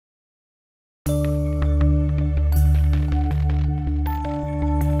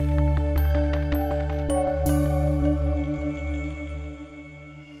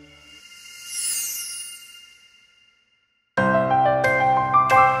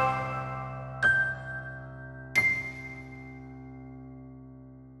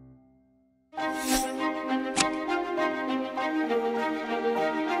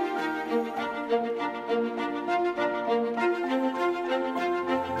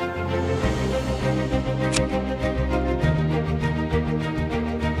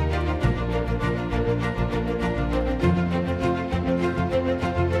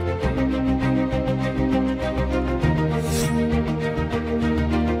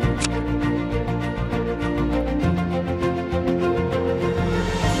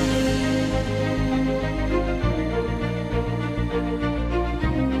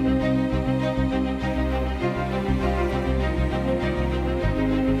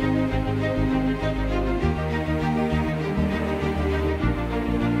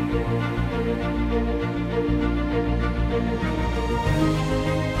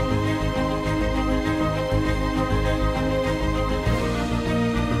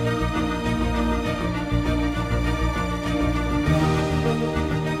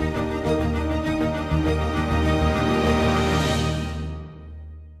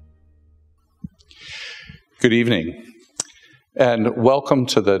Good evening, and welcome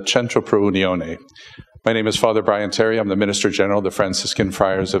to the Centro pro Unione. My name is Father Brian Terry. I'm the Minister General of the Franciscan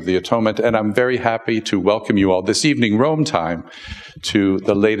Friars of the Atonement, and I'm very happy to welcome you all this evening, Rome time, to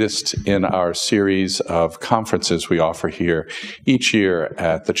the latest in our series of conferences we offer here each year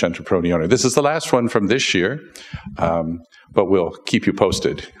at the Centro pro Unione. This is the last one from this year, but we'll keep you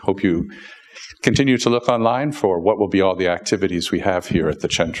posted. Hope you continue to look online for what will be all the activities we have here at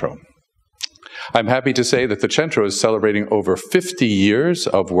the Centro. I'm happy to say that the Centro is celebrating over 50 years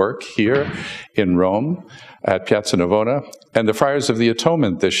of work here in Rome at Piazza Navona, and the Friars of the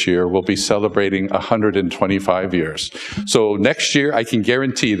Atonement this year will be celebrating 125 years. So next year, I can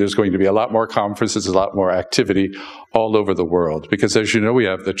guarantee there's going to be a lot more conferences, a lot more activity all over the world, because as you know, we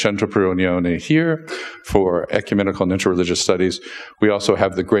have the Centro pro Unione here for ecumenical and interreligious studies. We also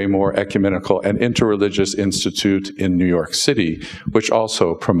have the Graymore Ecumenical and Interreligious Institute in New York City, which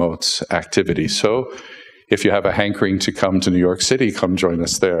also promotes activity. So if you have a hankering to come to New York City, come join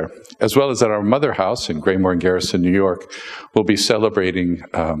us there. As well as at our mother house in Graymore and Garrison, New York, we'll be celebrating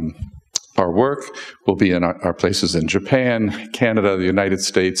our work. We'll be in our places in Japan, Canada, the United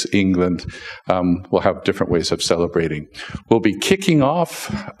States, England. We'll have different ways of celebrating. We'll be kicking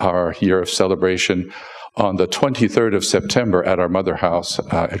off our year of celebration on the 23rd of September at our mother house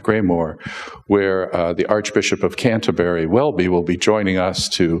at Graymore, where the Archbishop of Canterbury, Welby, will be joining us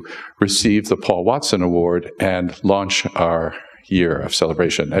to receive the Paul Watson Award and launch our year of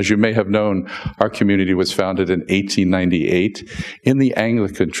celebration. As you may have known, our community was founded in 1898 in the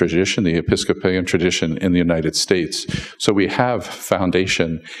Anglican tradition, the Episcopalian tradition in the United States. So we have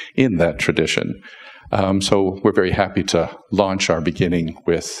foundation in that tradition. So we're very happy to launch our beginning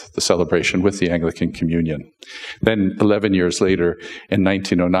with the celebration with the Anglican Communion. Then 11 years later, in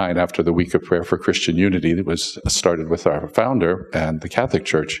 1909, after the Week of Prayer for Christian Unity that was started with our founder and the Catholic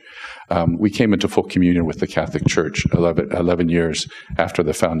Church, we came into full communion with the Catholic Church 11 years after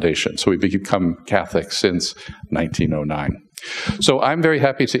the foundation. So we've become Catholic since 1909. So I'm very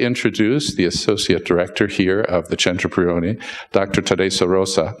happy to introduce the Associate Director here of the Centro pro Unione, Dr. Teresa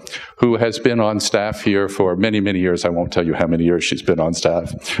Rosa, who has been on staff here for many, many years. I won't tell you how many years she's been on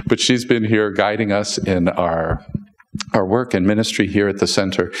staff, but she's been here guiding us in our work and ministry here at the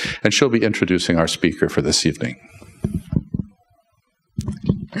Center, and she'll be introducing our speaker for this evening.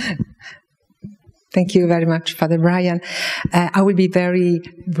 Thank you very much, Father Brian. I will be very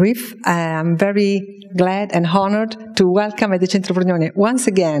brief. I'm very glad and honored to welcome at the Centro pro Unione once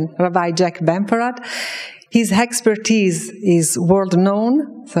again Rabbi Jack Bemporad. His expertise is world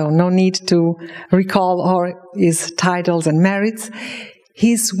known, so no need to recall all his titles and merits.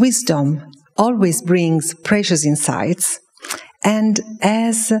 His wisdom always brings precious insights, and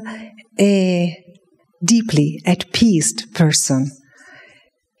as a deeply at peace person,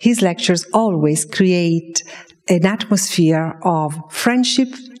 his lectures always create an atmosphere of friendship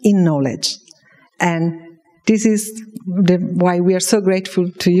in knowledge. And this is why we are so grateful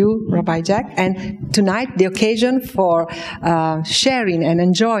to you, Rabbi Jack. And tonight, the occasion for sharing and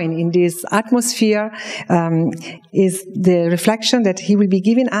enjoying in this atmosphere is the reflection that he will be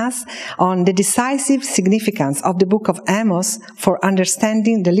giving us on the decisive significance of the book of Amos for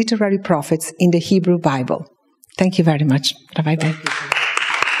understanding the literary prophets in the Hebrew Bible. Thank you very much, Rabbi Jack.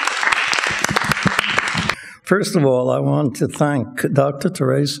 First of all, I want to thank Dr.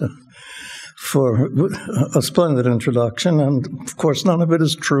 Teresa for a splendid introduction, and of course none of it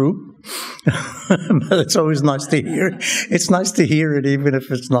is true, but it's always nice to hear. It's nice to hear it even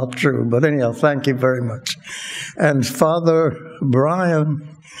if it's not true, but anyhow, thank you very much. And Father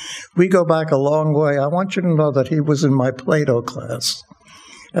Brian, we go back a long way. I want you to know that he was in my Plato class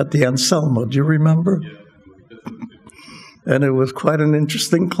at the Anselmo. Do you remember? And it was quite an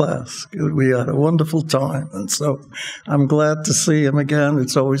interesting class. We had a wonderful time, and so I'm glad to see him again.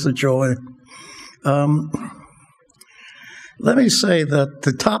 It's always a joy. Let me say that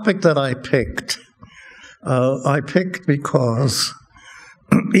the topic that I picked because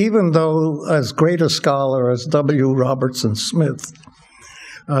even though as great a scholar as W. Robertson Smith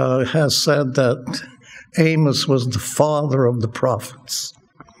has said that Amos was the father of the prophets,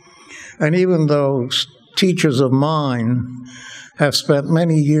 and even though teachers of mine have spent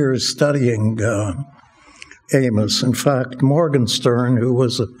many years studying Amos. In fact, Morgenstern, who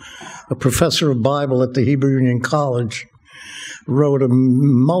was a professor of Bible at the Hebrew Union College, wrote a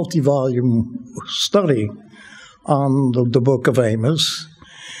multi-volume study on the book of Amos.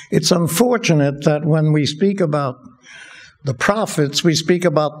 It's unfortunate that when we speak about the prophets, we speak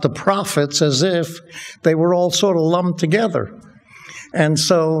about the prophets as if they were all sort of lumped together. And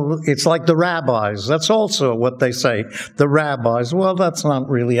so it's like the rabbis. That's also what they say, the rabbis. Well, that's not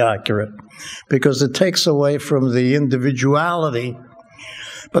really accurate because it takes away from the individuality.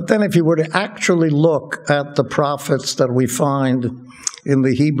 But then if you were to actually look at the prophets that we find in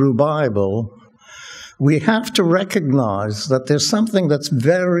the Hebrew Bible, we have to recognize that there's something that's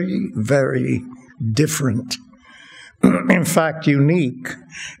very, very different. In fact, unique.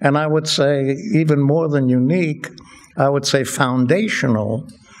 And I would say even more than unique, I would say foundational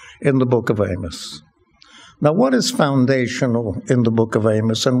in the book of Amos. Now, what is foundational in the book of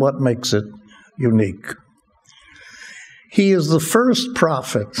Amos and what makes it unique? He is the first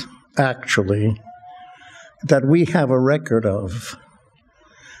prophet, actually, that we have a record of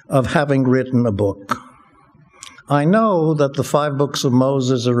having written a book. I know that the 5 books of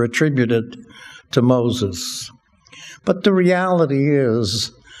Moses are attributed to Moses, but the reality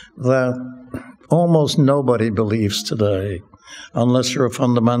is that almost nobody believes today, unless you're a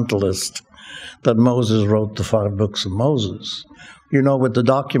fundamentalist, that Moses wrote the 5 books of Moses. You know, with the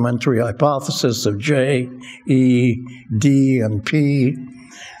documentary hypothesis of J, E, D, and P,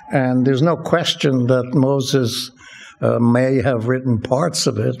 and there's no question that Moses may have written parts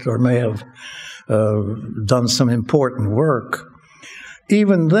of it or may have done some important work.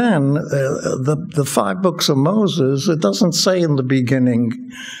 Even then, the 5 books of Moses, it doesn't say in the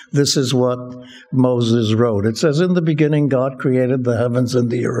beginning, this is what Moses wrote. It says, in the beginning, God created the heavens and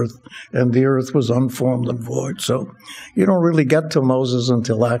the earth was unformed and void. So you don't really get to Moses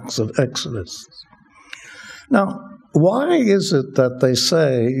until Exodus. Now, why is it that they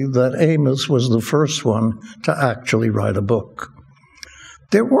say that Amos was the first one to actually write a book?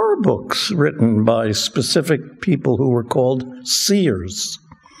 There were books written by specific people who were called seers.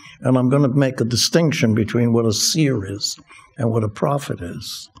 And I'm going to make a distinction between what a seer is and what a prophet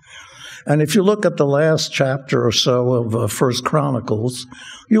is. And if you look at the last chapter or so of First Chronicles,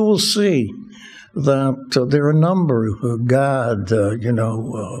 you will see that there are a number of Gad,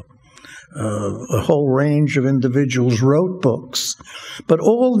 a whole range of individuals wrote books. But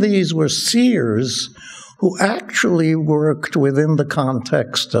all these were seers who actually worked within the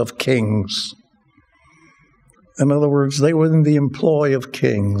context of kings. In other words, they were in the employ of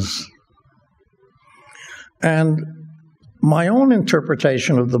kings. And my own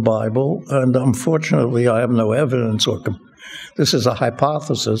interpretation of the Bible, and unfortunately I have no evidence, this is a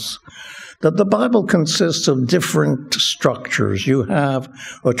hypothesis, that the Bible consists of different structures. You have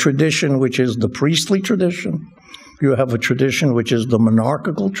a tradition which is the priestly tradition. You have a tradition which is the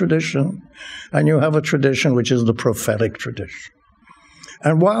monarchical tradition, and you have a tradition which is the prophetic tradition.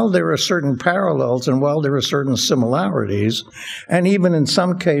 And while there are certain parallels and while there are certain similarities, and even in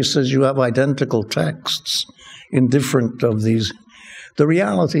some cases you have identical texts in different of these, the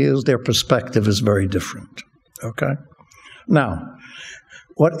reality is their perspective is very different, okay? Now,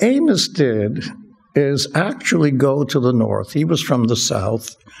 what Amos did is actually go to the north. He was from the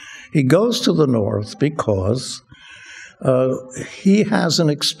south. He goes to the north because he has an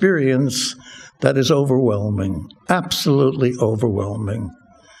experience that is overwhelming, absolutely overwhelming.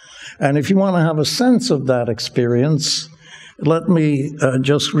 And if you want to have a sense of that experience, let me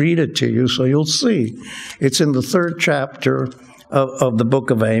just read it to you so you'll see. It's in the 3rd chapter of the book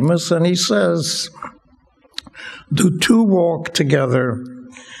of Amos, and he says, "Do 2 walk together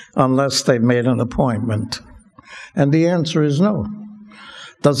unless they've made an appointment?" And the answer is no.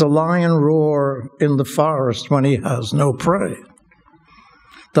 Does a lion roar in the forest when he has no prey?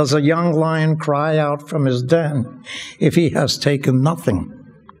 Does a young lion cry out from his den if he has taken nothing?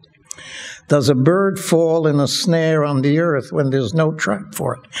 Does a bird fall in a snare on the earth when there's no trap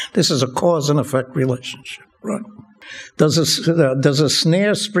for it? This is a cause and effect relationship, right? Does a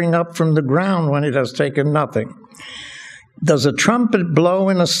snare spring up from the ground when it has taken nothing? Does a trumpet blow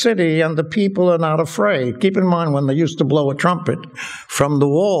in a city and the people are not afraid? Keep in mind, when they used to blow a trumpet from the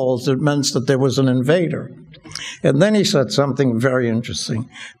walls, it meant that there was an invader. And then he said something very interesting.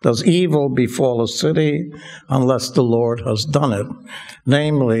 Does evil befall a city unless the Lord has done it?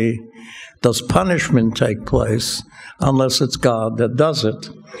 Namely, does punishment take place unless it's God that does it?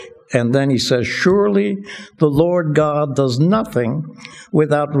 And then he says, surely the Lord God does nothing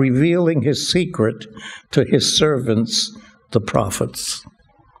without revealing his secret to his servants, the prophets.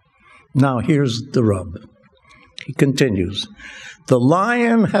 Now here's the rub. He continues, the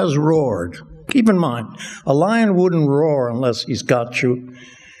lion has roared. Keep in mind, a lion wouldn't roar unless he's got you,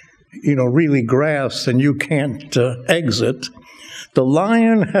 really grasped and you can't exit. The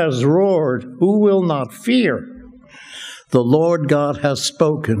lion has roared, who will not fear? The Lord God has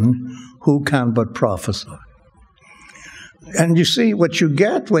spoken, who can but prophesy? And you see, what you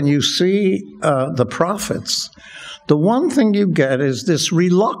get when you see the prophets, the one thing you get is this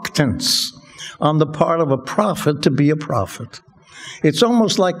reluctance on the part of a prophet to be a prophet. It's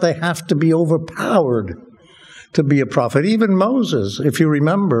almost like they have to be overpowered to be a prophet. Even Moses, if you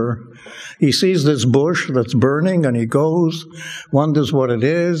remember, he sees this bush that's burning and he goes, wonders what it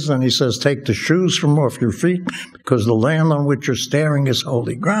is, and he says, take the shoes from off your feet because the land on which you're staring is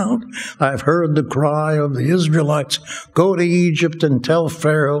holy ground. I've heard the cry of the Israelites, go to Egypt and tell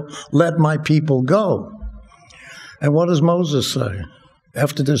Pharaoh, let my people go. And what does Moses say?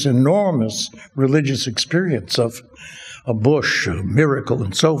 After this enormous religious experience of a bush, a miracle,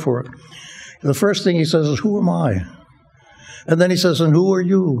 and so forth, the first thing he says is, who am I? And then he says, and who are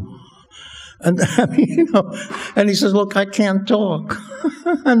you? And, and he says, look, I can't talk.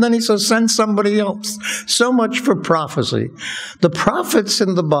 And then he says, send somebody else. So much for prophecy. The prophets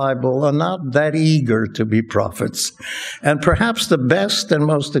in the Bible are not that eager to be prophets. And perhaps the best and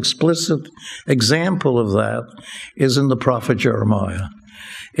most explicit example of that is in the prophet Jeremiah.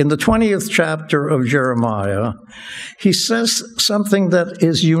 In the 20th chapter of Jeremiah, he says something that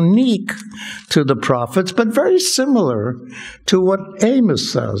is unique to the prophets, but very similar to what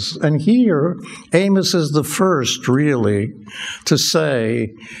Amos says. And here, Amos is the first, really, to say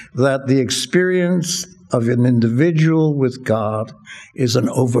that the experience of an individual with God is an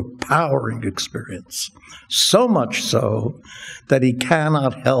overpowering experience. So much so that he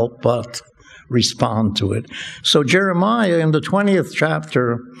cannot help but respond to it. So Jeremiah in the 20th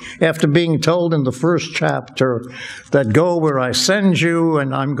chapter, after being told in the first chapter that go where I send you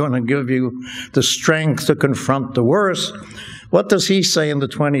and I'm going to give you the strength to confront the worst, what does he say in the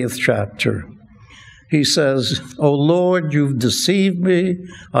 20th chapter? He says, O Lord, you've deceived me.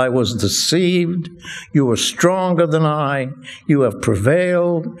 I was deceived. You are stronger than I. You have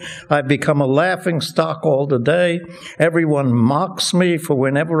prevailed. I've become a laughingstock all the day. Everyone mocks me, for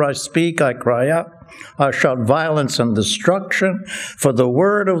whenever I speak, I cry out. I shout violence and destruction, for the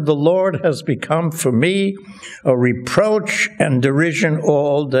word of the Lord has become for me a reproach and derision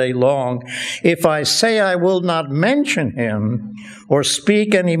all day long. If I say I will not mention him or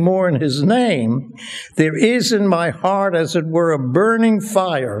speak any more in his name, there is in my heart, as it were, a burning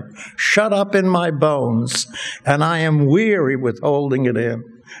fire shut up in my bones, and I am weary with holding it in,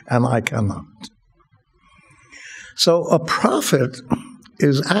 and I cannot. So a prophet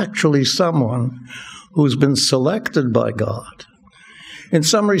is actually someone who's been selected by God, in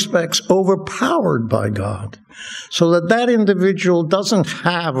some respects overpowered by God, so that that individual doesn't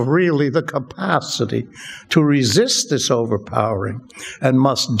have really the capacity to resist this overpowering and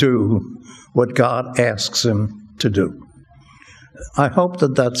must do what God asks him to do. I hope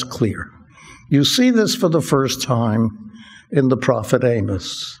that that's clear. You see this for the first time in the prophet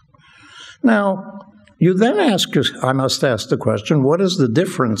Amos. Now, you then I must ask the question, what is the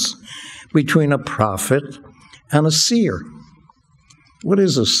difference between a prophet and a seer? What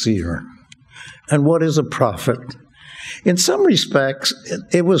is a seer? And what is a prophet? In some respects,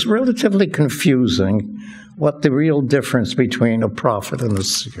 it was relatively confusing what the real difference between a prophet and a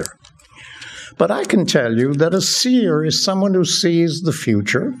seer. But I can tell you that a seer is someone who sees the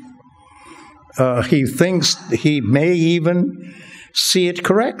future. He thinks he may even see it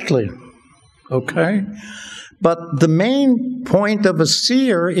correctly. Okay? But the main point of a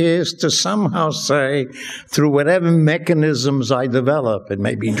seer is to somehow say, through whatever mechanisms I develop, it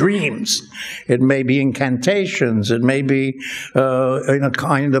may be dreams, it may be incantations, it may be in a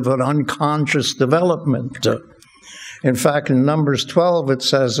kind of an unconscious development. In fact, in Numbers 12, it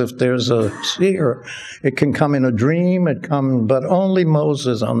says if there's a seer, it can come in a dream, but only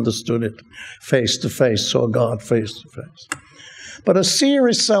Moses understood it face to face, saw God face to face. But a seer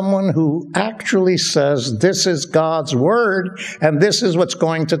is someone who actually says, this is God's word, and this is what's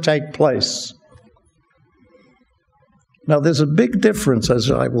going to take place. Now, there's a big difference,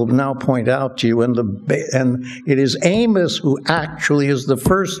 as I will now point out to you, and it is Amos who actually is the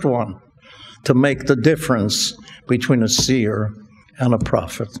first one to make the difference between a seer and a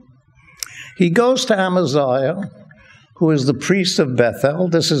prophet. He goes to Amaziah, who is the priest of Bethel.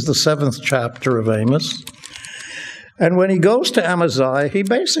 This is the 7th chapter of Amos. And when he goes to Amaziah, he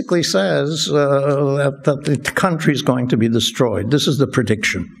basically says that the country is going to be destroyed. This is the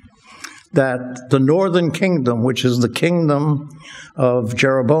prediction, that the northern kingdom, which is the kingdom of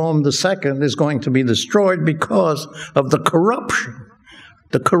Jeroboam II, is going to be destroyed because of the corruption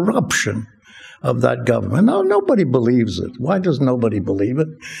of that government. Now, nobody believes it. Why does nobody believe it?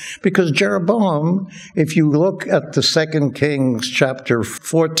 Because Jeroboam, if you look at the 2 Kings chapter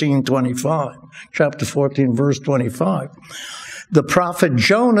 14, verse 25, The prophet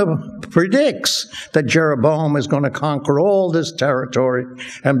Jonah predicts that Jeroboam is going to conquer all this territory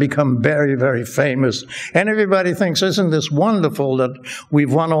and become very, very famous. And everybody thinks, isn't this wonderful that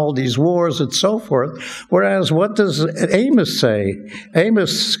we've won all these wars and so forth? Whereas what does Amos say?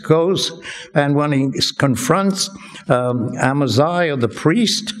 Amos goes, and when he confronts Amaziah, the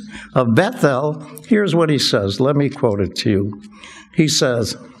priest of Bethel, here's what he says. Let me quote it to you. He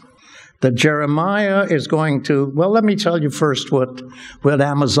says that Jeremiah is going to, well, let me tell you first what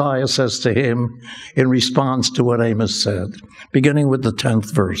Amaziah says to him in response to what Amos said, beginning with the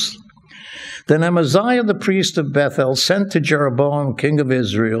 10th verse. Then Amaziah the priest of Bethel sent to Jeroboam, king of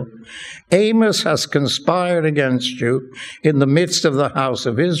Israel, Amos has conspired against you in the midst of the house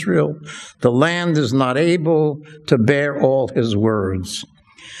of Israel. The land is not able to bear all his words.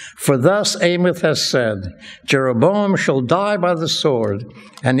 For thus Amos has said, Jeroboam shall die by the sword,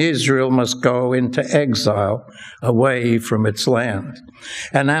 and Israel must go into exile away from its land.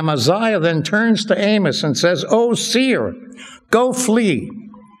 And Amaziah then turns to Amos and says, O seer, go flee,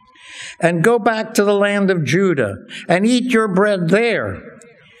 and go back to the land of Judah, and eat your bread there,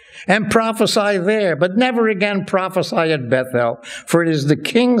 and prophesy there, but never again prophesy at Bethel, for it is the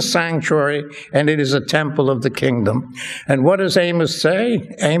king's sanctuary, and it is a temple of the kingdom. And what does Amos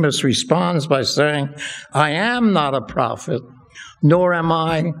say? Amos responds by saying, I am not a prophet, nor am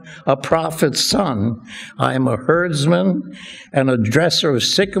I a prophet's son. I am a herdsman and a dresser of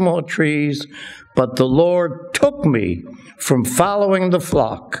sycamore trees, but the Lord took me from following the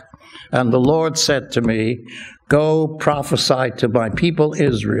flock. And the Lord said to me, go prophesy to my people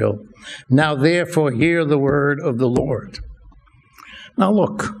Israel. Now therefore hear the word of the Lord. Now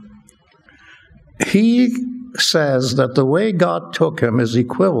look, he says that the way God took him is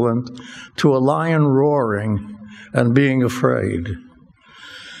equivalent to a lion roaring and being afraid.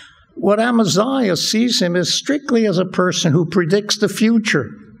 What Amaziah sees him is strictly as a person who predicts the future.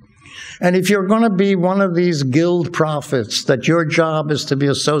 And if you're going to be one of these guild prophets, that your job is to be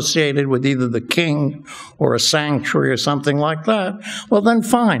associated with either the king or a sanctuary or something like that, well then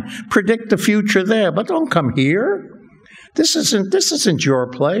fine, predict the future there, but don't come here. This isn't your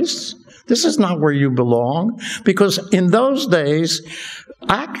place. This is not where you belong. Because in those days,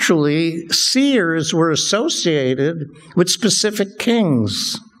 actually, seers were associated with specific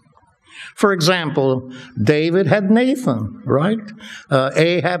kings. For example, David had Nathan, right?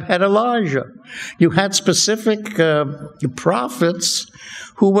 Ahab had Elijah. You had specific prophets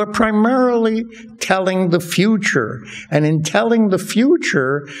who were primarily telling the future. And in telling the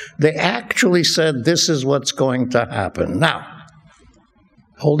future, they actually said, this is what's going to happen. Now,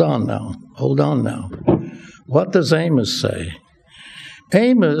 hold on now. What does Amos say?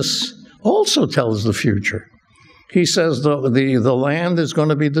 Amos also tells the future. He says the land is going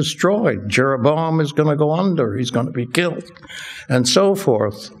to be destroyed. Jeroboam is going to go under. He's going to be killed, and so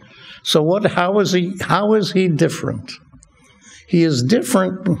forth. So how is he different? He is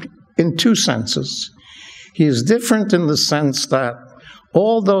different in two senses. He is different in the sense that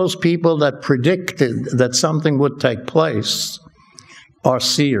all those people that predicted that something would take place are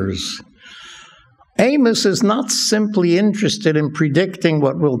seers. Amos is not simply interested in predicting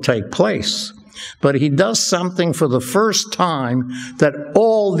what will take place, but he does something for the first time that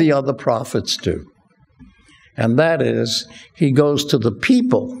all the other prophets do. And that is, he goes to the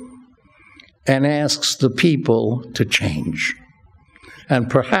people and asks the people to change. And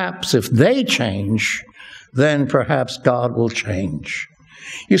perhaps if they change, then perhaps God will change.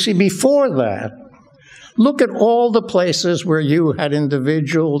 You see, before that, look at all the places where you had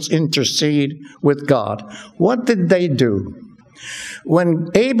individuals intercede with God. What did they do? When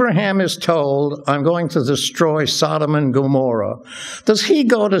Abraham is told, I'm going to destroy Sodom and Gomorrah, does he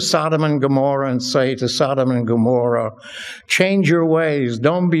go to Sodom and Gomorrah and say to Sodom and Gomorrah, change your ways,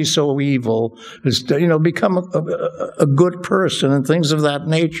 don't be so evil, become a good person and things of that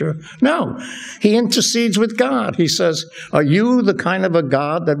nature? No, he intercedes with God. He says, are you the kind of a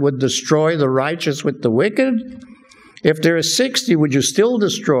God that would destroy the righteous with the wicked? If there are 60, would you still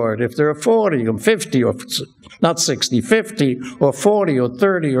destroy it? If there are 40 or 50 or not 60, 50 or 40 or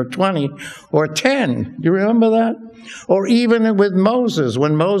 30 or 20 or 10. You remember that? Or even with Moses,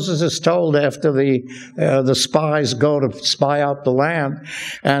 when Moses is told after the spies go to spy out the land,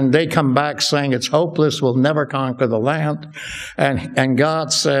 and they come back saying it's hopeless, we'll never conquer the land. And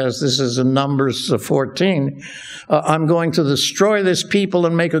God says, this is in Numbers 14, I'm going to destroy this people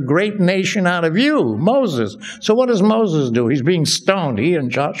and make a great nation out of you, Moses. So what does Moses do? He's being stoned, he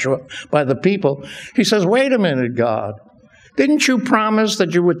and Joshua, by the people. He says, wait a minute, God. Didn't you promise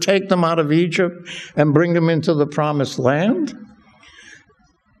that you would take them out of Egypt and bring them into the promised land?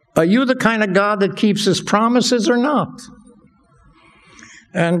 Are you the kind of God that keeps his promises or not?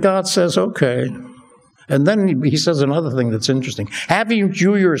 And God says, okay. And then he says another thing that's interesting. Haven't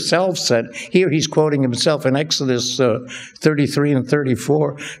you yourself said, here he's quoting himself in Exodus 33 and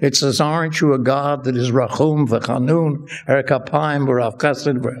 34, it says, aren't you a God that is Rachum v'chanun, Erkapayim v'rav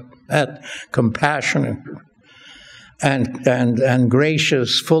chesed, compassionate and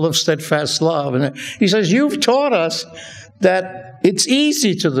gracious, full of steadfast love. And he says, you've taught us that it's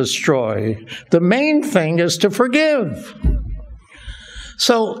easy to destroy. The main thing is to forgive.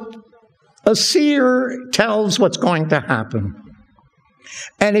 So a seer tells what's going to happen.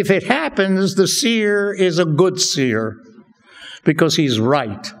 And if it happens, the seer is a good seer because he's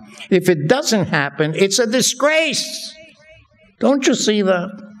right. If it doesn't happen, it's a disgrace. Don't you see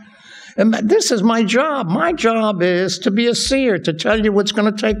that? And this is my job. My job is to be a seer, to tell you what's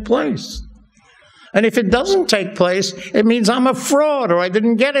going to take place. And if it doesn't take place, it means I'm a fraud, or I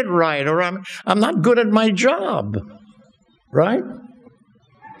didn't get it right, or I'm not good at my job. Right?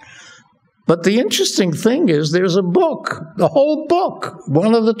 But the interesting thing is there's a book, the whole book,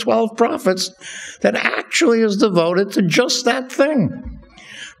 one of the 12 prophets, that actually is devoted to just that thing.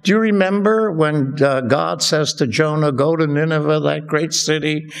 Do you remember when God says to Jonah, go to Nineveh, that great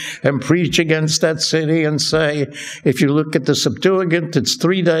city, and preach against that city and say, if you look at the Septuagint, it's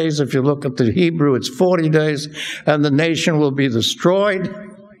 3 days. If you look at the Hebrew, it's 40 days, and the nation will be destroyed.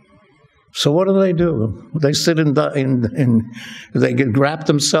 So what do? They sit they wrap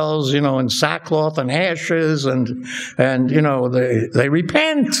themselves, in sackcloth and ashes, and they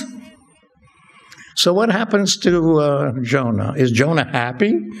repent. So what happens to Jonah? Is Jonah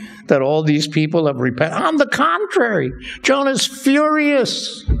happy that all these people have repented? On the contrary, Jonah's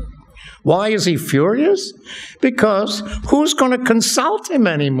furious. Why is he furious? Because who's going to consult him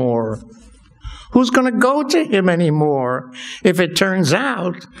anymore? Who's going to go to him anymore if it turns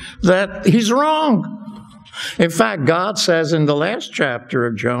out that he's wrong? In fact, God says in the last chapter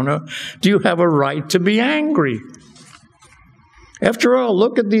of Jonah, do you have a right to be angry? After all,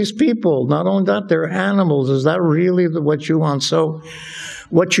 look at these people. Not only that, they're animals. Is that really what you want? So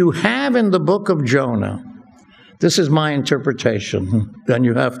what you have in the book of Jonah, this is my interpretation. And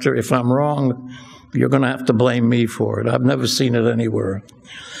you have to, if I'm wrong, you're going to have to blame me for it. I've never seen it anywhere.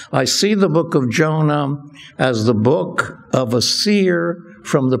 I see the book of Jonah as the book of a seer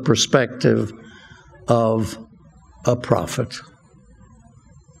from the perspective of a prophet.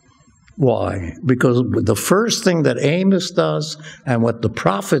 Why? Because the first thing that Amos does and what the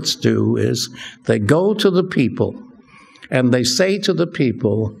prophets do is they go to the people and they say to the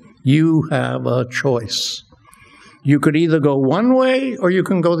people, you have a choice. You could either go one way or you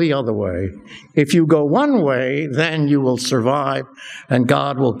can go the other way. If you go one way, then you will survive and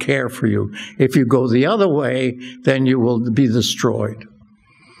God will care for you. If you go the other way, then you will be destroyed.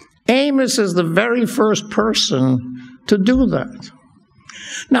 Amos is the very first person to do that.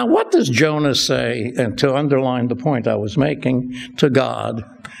 Now, what does Jonah say, and to underline the point I was making, to God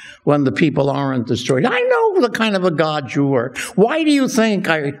when the people aren't destroyed? I know the kind of a God you are. Why do you think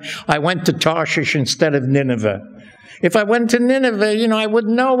I went to Tarshish instead of Nineveh? If I went to Nineveh, I would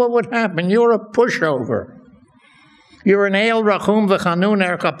know what would happen. You're a pushover. You're an El Rachum v'chanun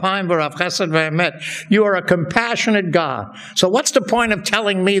erkapayim v'rav chesed v'emet. You are a compassionate God. So what's the point of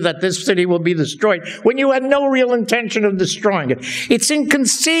telling me that this city will be destroyed when you had no real intention of destroying it? It's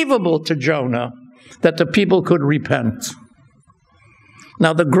inconceivable to Jonah that the people could repent.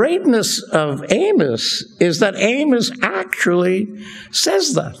 Now, the greatness of Amos is that Amos actually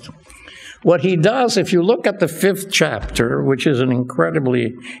says that. What he does, if you look at the 5th chapter, which is an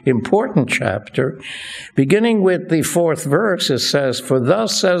incredibly important chapter, beginning with the 4th verse, it says, for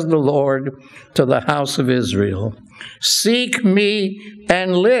thus says the Lord to the house of Israel, seek me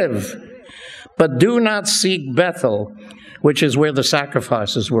and live, but do not seek Bethel, which is where the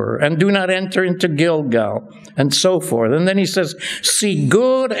sacrifices were, and do not enter into Gilgal, and so forth. And then he says, seek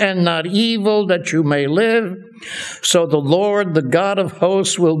good and not evil, that you may live. So the Lord, the God of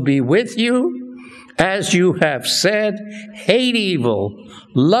hosts, will be with you, as you have said. Hate evil,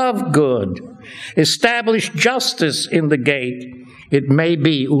 love good, establish justice in the gate. It may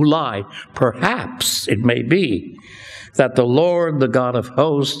be, ulai, perhaps it may be, that the Lord, the God of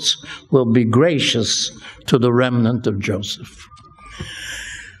hosts, will be gracious to the remnant of Joseph.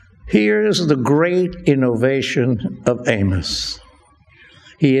 Here's the great innovation of Amos.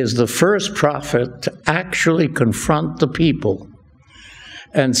 He is the first prophet to actually confront the people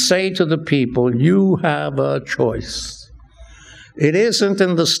and say to the people, you have a choice. It isn't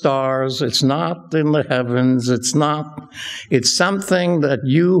in the stars, it's not in the heavens, it's something that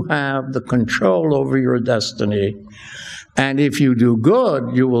you have the control over your destiny. And if you do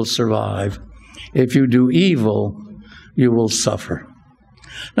good, you will survive. If you do evil, you will suffer.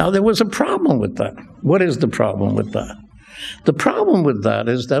 Now, there was a problem with that. What is the problem with that? The problem with that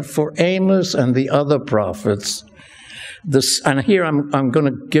is that for Amos and the other prophets, and here I'm going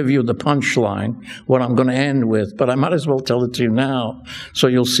to give you the punchline, what I'm going to end with, but I might as well tell it to you now so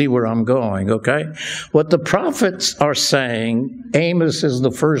you'll see where I'm going, okay? What the prophets are saying, Amos is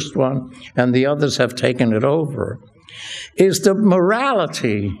the first one and the others have taken it over, is that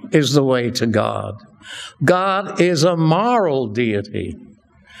morality is the way to God. God is a moral deity.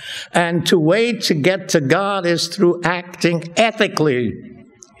 And the way to get to God is through acting ethically,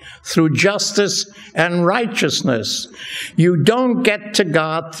 through justice and righteousness. You don't get to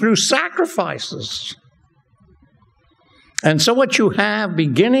God through sacrifices. And so what you have,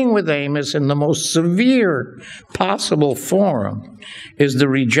 beginning with Amos in the most severe possible form, is the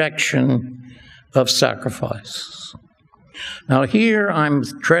rejection of sacrifice. Now here I'm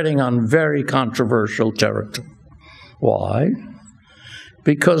treading on very controversial territory. Why?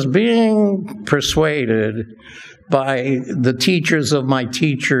 Because being persuaded by the teachers of my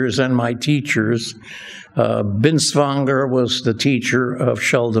teachers and my teachers, Binswanger was the teacher of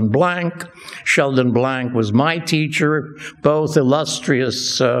Sheldon Blank. Sheldon Blank was my teacher, both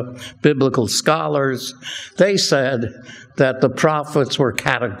illustrious biblical scholars. They said that the prophets were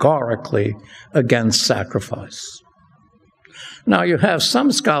categorically against sacrifice. Now, you have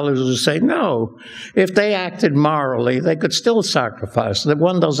some scholars who say, no, if they acted morally, they could still sacrifice. That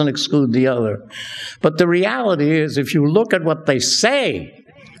one doesn't exclude the other. But the reality is, if you look at what they say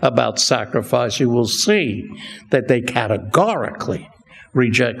about sacrifice, you will see that they categorically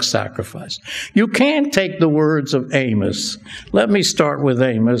reject sacrifice. You can't take the words of Amos. Let me start with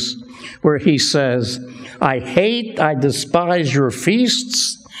Amos, where he says, I despise your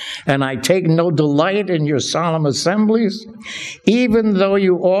feasts, and I take no delight in your solemn assemblies. Even though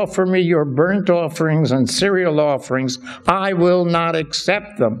you offer me your burnt offerings and cereal offerings, I will not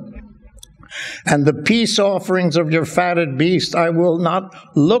accept them. And the peace offerings of your fatted beast I will not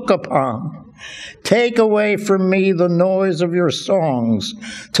look upon. Take away from me the noise of your songs.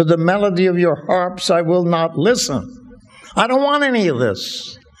 To the melody of your harps I will not listen. I don't want any of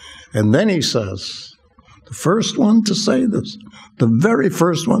this. And then he says, the first one to say this, the very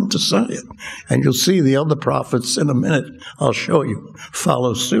first one to say it. And you'll see the other prophets in a minute, I'll show you,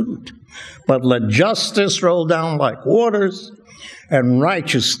 follow suit. But let justice roll down like waters and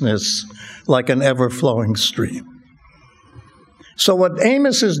righteousness like an ever-flowing stream. So what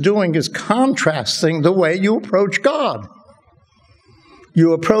Amos is doing is contrasting the way you approach God.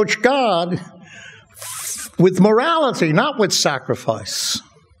 You approach God with morality, not with sacrifice.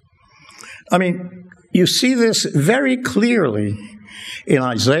 I mean, you see this very clearly in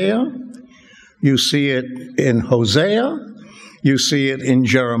Isaiah, you see it in Hosea, you see it in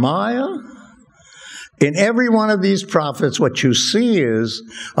Jeremiah. In every one of these prophets, what you see is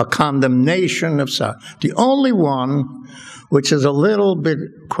a condemnation of sacrifice. The only one which is a little bit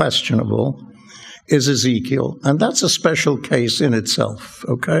questionable is Ezekiel, and that's a special case in itself,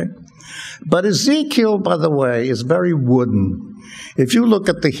 okay? But Ezekiel, by the way, is very wooden. If you look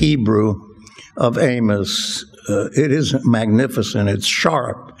at the Hebrew of Amos, it is magnificent, it's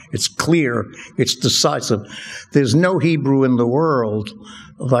sharp, it's clear, it's decisive. There's no Hebrew in the world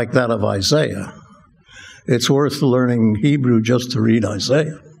like that of Isaiah. It's worth learning Hebrew just to read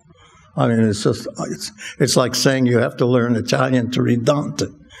Isaiah. I mean, it's like saying you have to learn Italian to read Dante.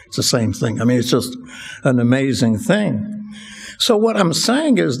 It's the same thing. I mean, it's just an amazing thing. So what I'm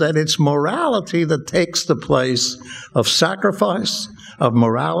saying is that it's morality that takes the place of sacrifice, of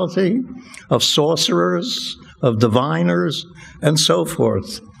morality, of sorcerers, of diviners, and so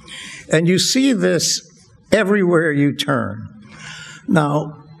forth. And you see this everywhere you turn.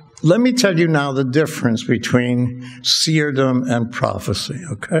 Now, let me tell you now the difference between seerdom and prophecy,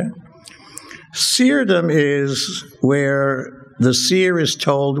 okay? Seerdom is where the seer is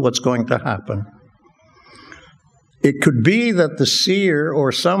told what's going to happen. It could be that the seer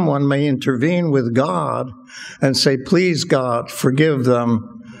or someone may intervene with God and say, please, God, forgive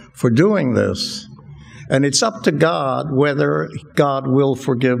them for doing this. And it's up to God whether God will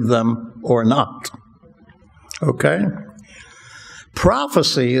forgive them or not. Okay?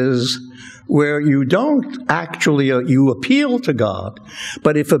 Prophecy is where you don't actually, you appeal to God,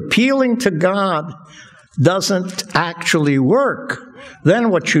 but if appealing to God doesn't actually work, then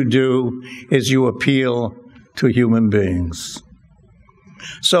what you do is you appeal to human beings.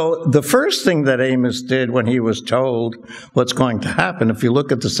 So the first thing that Amos did when he was told what's going to happen, if you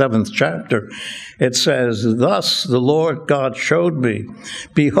look at the 7th chapter, it says, "Thus the Lord God showed me.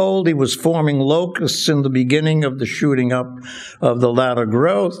 Behold, he was forming locusts in the beginning of the shooting up of the latter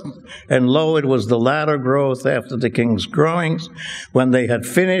growth. And lo, it was the latter growth after the king's growings. When they had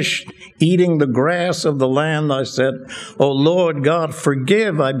finished eating the grass of the land, I said, O Lord God,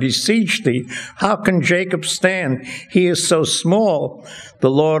 forgive, I beseech thee. How can Jacob stand? He is so small. The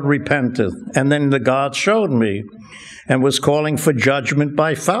Lord repenteth." And then the God showed me and was calling for judgment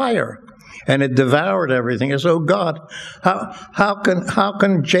by fire. And it devoured everything. As, "Oh God, how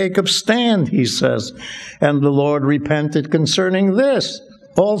can Jacob stand?" he says. And the Lord repented concerning this.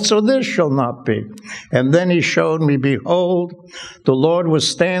 Also this shall not be. And then he showed me, behold, the Lord was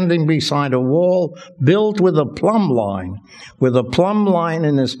standing beside a wall built with a plumb line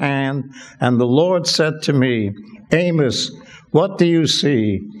in his hand. And the Lord said to me, "Amos, what do you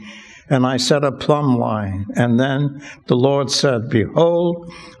see?" And I said, "A plumb line." And then the Lord said,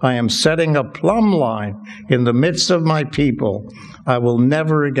 "Behold, I am setting a plumb line in the midst of my people. I will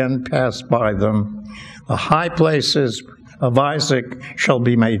never again pass by them. The high places of Isaac shall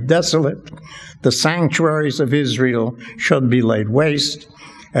be made desolate. The sanctuaries of Israel shall be laid waste.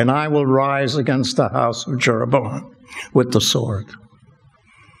 And I will rise against the house of Jeroboam with the sword."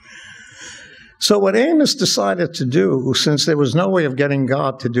 So what Amos decided to do, since there was no way of getting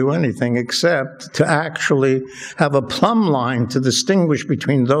God to do anything except to actually have a plumb line to distinguish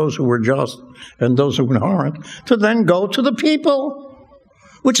between those who were just and those who aren't, to then go to the people,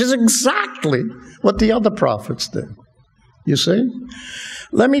 which is exactly what the other prophets did. You see?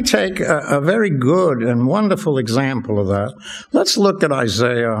 Let me take a very good and wonderful example of that. Let's look at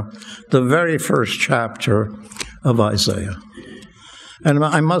Isaiah, the very first chapter of Isaiah. And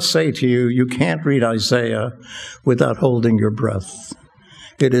I must say to you, you can't read Isaiah without holding your breath.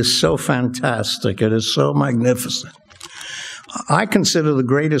 It is so fantastic. It is so magnificent. I consider the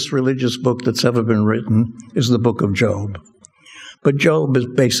greatest religious book that's ever been written is the book of Job. But Job is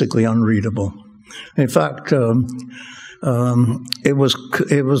basically unreadable. In fact, it was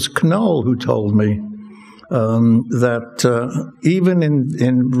Knoll who told me that even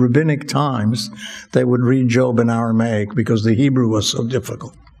in rabbinic times, they would read Job in Aramaic because the Hebrew was so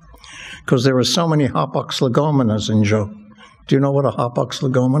difficult. Because there were so many hapax legomenas in Job. Do you know what a hapax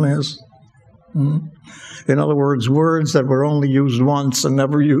legomena is? In other words, words that were only used once and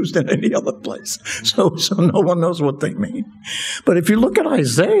never used in any other place. So no one knows what they mean. But if you look at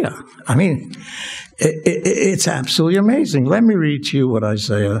Isaiah, I mean, it's absolutely amazing. Let me read to you what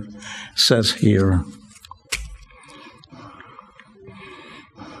Isaiah says here.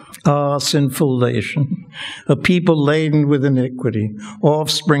 Ah, sinful nation, a people laden with iniquity,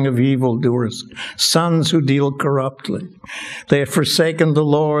 offspring of evildoers, sons who deal corruptly. They have forsaken the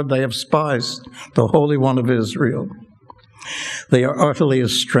Lord, they have despised the Holy One of Israel. They are utterly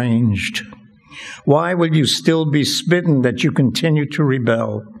estranged. Why will you still be smitten that you continue to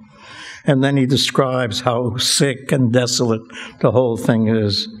rebel? And then he describes how sick and desolate the whole thing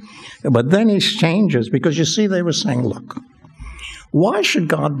is. But then he changes, because you see, they were saying, look, why should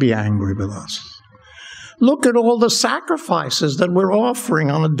God be angry with us? Look at all the sacrifices that we're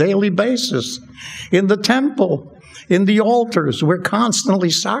offering on a daily basis. In the temple, in the altars, we're constantly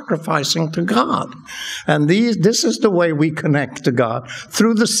sacrificing to God. And this is the way we connect to God,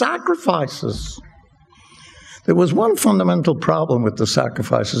 through the sacrifices. There was one fundamental problem with the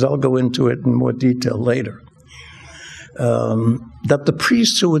sacrifices. I'll go into it in more detail later. That the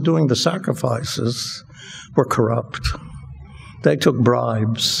priests who were doing the sacrifices were corrupt. They took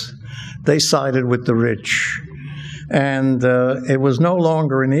bribes. They sided with the rich. And it was no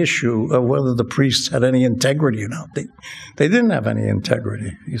longer an issue of whether the priests had any integrity or not. They didn't have any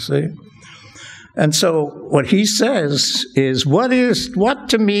integrity, you see. And so what he says is, what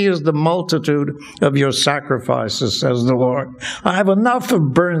to me is the multitude of your sacrifices, says the Lord. I have enough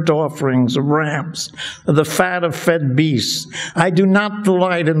of burnt offerings of rams, of the fat of fed beasts. I do not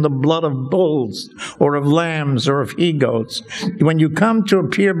delight in the blood of bulls or of lambs or of he-goats. When you come to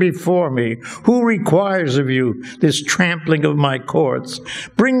appear before me, who requires of you this trampling of my courts?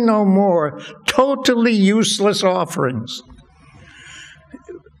 Bring no more totally useless offerings.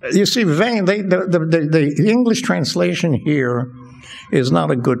 You see, vain, the English translation here is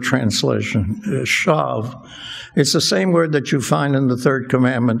not a good translation. Shav. It's the same word that you find in the third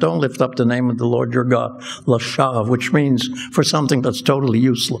commandment. Don't lift up the name of the Lord your God, lashav, which means for something that's totally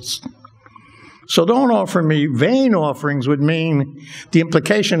useless. So don't offer me vain offerings would mean, the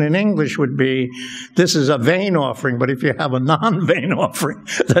implication in English would be, this is a vain offering, but if you have a non-vain offering,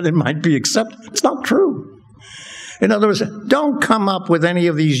 then it might be accepted. It's not true. In other words, don't come up with any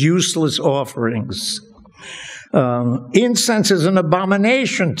of these useless offerings. Incense is an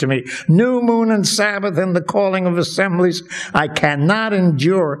abomination to me. New moon and Sabbath and the calling of assemblies. I cannot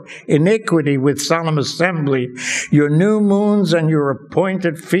endure iniquity with solemn assembly. Your new moons and your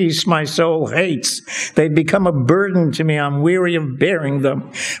appointed feasts my soul hates. They become a burden to me. I'm weary of bearing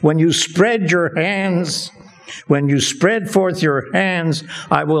them. When you spread forth your hands,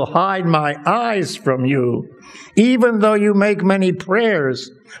 I will hide my eyes from you. Even though you make many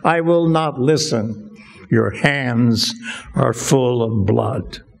prayers, I will not listen. Your hands are full of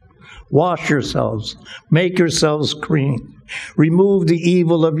blood. Wash yourselves. Make yourselves clean. Remove the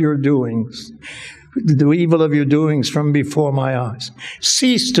evil of your doings. The evil of your doings from before my eyes.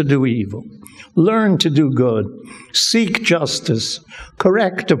 Cease to do evil. Learn to do good. Seek justice.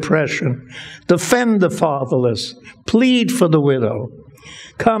 Correct oppression. Defend the fatherless. Plead for the widow.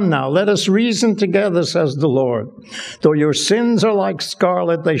 Come now, let us reason together, says the Lord. Though your sins are like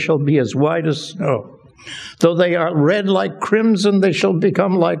scarlet, they shall be as white as snow. Though they are red like crimson, they shall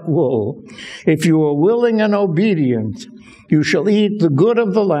become like wool. If you are willing and obedient, you shall eat the good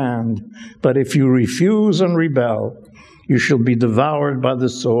of the land. But if you refuse and rebel, you shall be devoured by the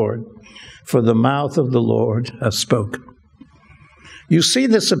sword. For the mouth of the Lord has spoken. You see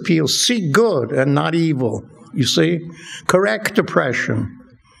this appeal. Seek good and not evil. You see? Correct oppression.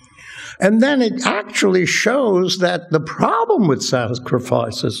 And then it actually shows that the problem with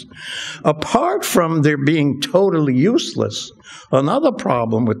sacrifices, apart from their being totally useless, another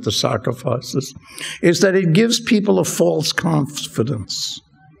problem with the sacrifices is that it gives people a false confidence.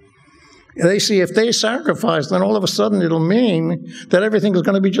 They see if they sacrifice, then all of a sudden it'll mean that everything is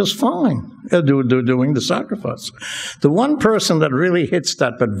going to be just fine. They're doing the sacrifice. The one person that really hits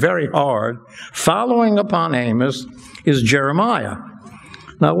that, but very hard, following upon Amos, is Jeremiah.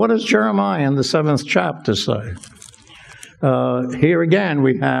 Now, what does Jeremiah in the 7th chapter say? Here again,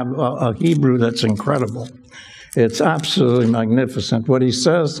 we have a Hebrew that's incredible. It's absolutely magnificent. What he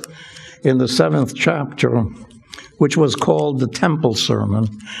says in the 7th chapter, which was called the Temple Sermon,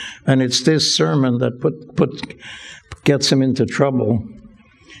 and it's this sermon that gets him into trouble.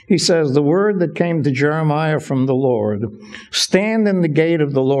 He says, the word that came to Jeremiah from the Lord, stand in the gate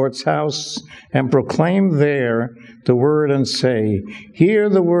of the Lord's house and proclaim there the word and say, hear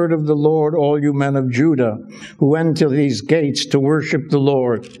the word of the Lord, all you men of Judah, who enter these gates to worship the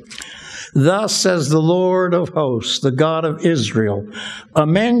Lord. Thus says the Lord of hosts, the God of Israel,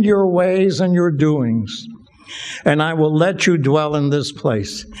 amend your ways and your doings, and I will let you dwell in this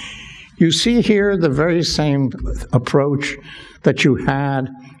place. You see here the very same approach that you had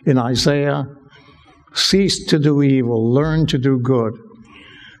in Isaiah. Cease to do evil, learn to do good.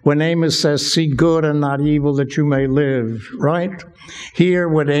 When Amos says, see good and not evil that you may live, right? Here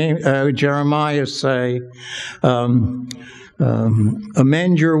would Jeremiah say,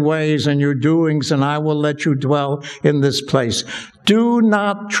 amend your ways and your doings, and I will let you dwell in this place. Do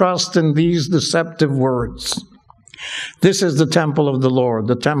not trust in these deceptive words. This is the temple of the Lord,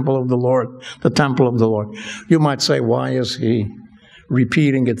 the temple of the Lord, the temple of the Lord. You might say, why is he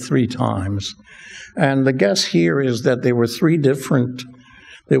repeating it 3 times? And the guess here is that there was 3 different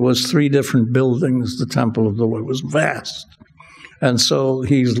buildings. The temple of the Lord was vast. And so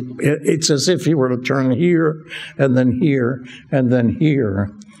it's as if he were to turn here, and then here, and then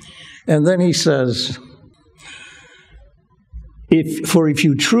here. And then he says, if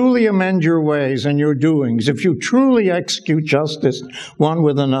you truly amend your ways and your doings, if you truly execute justice one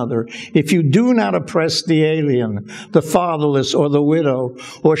with another, if you do not oppress the alien, the fatherless, or the widow,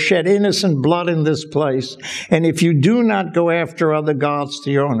 or shed innocent blood in this place, and if you do not go after other gods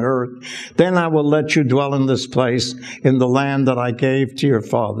to your own earth, then I will let you dwell in this place, in the land that I gave to your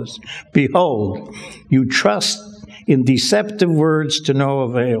fathers. Behold, you trust in deceptive words to no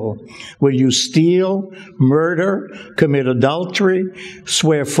avail. Will you steal, murder, commit adultery,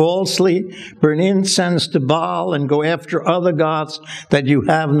 swear falsely, burn incense to Baal, and go after other gods that you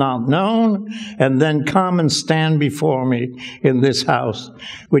have not known, and then come and stand before me in this house,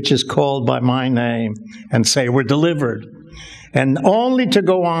 which is called by my name, and say, we're delivered? And only to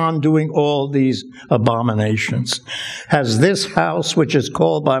go on doing all these abominations. Has this house, which is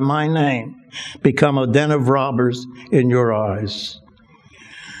called by my name, become a den of robbers in your eyes?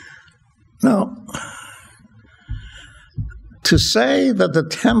 Now, to say that the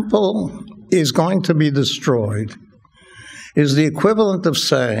temple is going to be destroyed is the equivalent of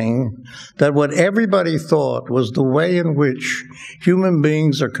saying that what everybody thought was the way in which human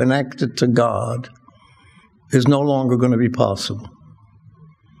beings are connected to God is no longer going to be possible.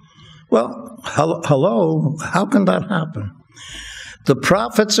 Well, hello, how can that happen? The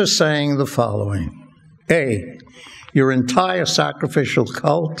prophets are saying the following. A, your entire sacrificial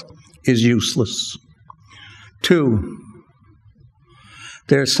cult is useless. 2,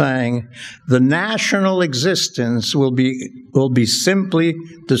 they're saying the national existence will be simply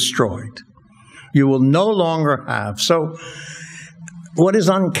destroyed. You will no longer have. So what is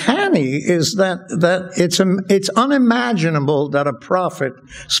uncanny is that it's unimaginable that a prophet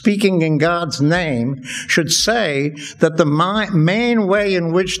speaking in God's name should say that the main way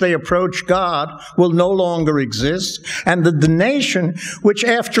in which they approach God will no longer exist, and that the nation, which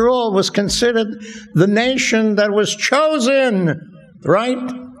after all was considered the nation that was chosen,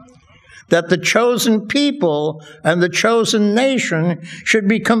 right? That the chosen people and the chosen nation should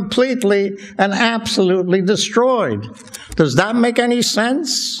be completely and absolutely destroyed. Does that make any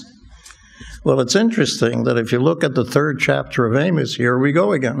sense? Well, it's interesting that if you look at the 3rd chapter of Amos, here we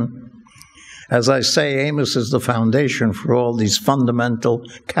go again. As I say, Amos is the foundation for all these fundamental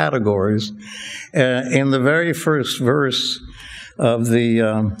categories. In the very first verse of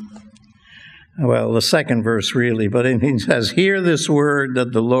the 2nd verse, really, but he says, "Hear this word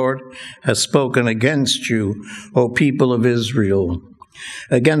that the Lord has spoken against you, O people of Israel,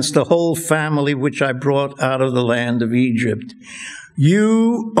 against the whole family which I brought out of the land of Egypt.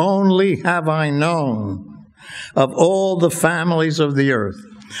 You only have I known of all the families of the earth."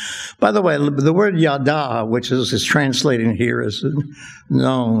 By the way, the word yada, which is translated here as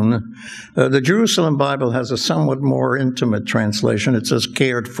known, the Jerusalem Bible has a somewhat more intimate translation. It says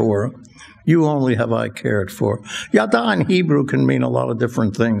cared for. You only have I cared for. Yada in Hebrew can mean a lot of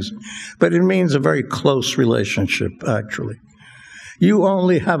different things, but it means a very close relationship, actually. You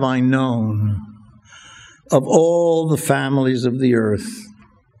only have I known of all the families of the earth.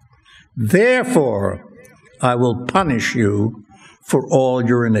 Therefore, I will punish you for all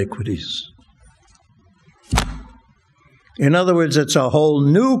your iniquities. In other words, it's a whole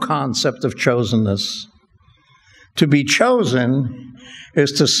new concept of chosenness. To be chosen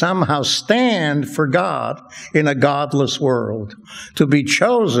is to somehow stand for God in a godless world. To be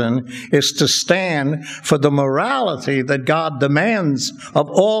chosen is to stand for the morality that God demands of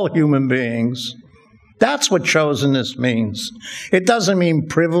all human beings. That's what chosenness means. It doesn't mean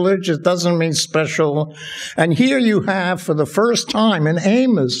privilege. It doesn't mean special. And here you have, for the first time in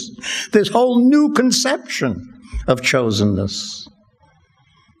Amos, this whole new conception of chosenness.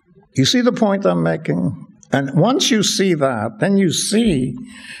 You see the point I'm making? And once you see that, then you see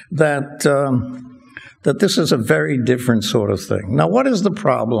that this is a very different sort of thing. Now, what is the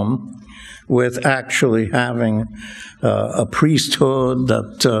problem with actually having a priesthood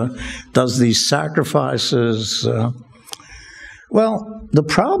that does these sacrifices? Well, the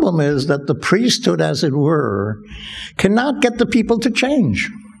problem is that the priesthood, as it were, cannot get the people to change.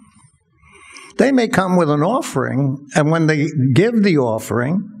 They may come with an offering, and when they give the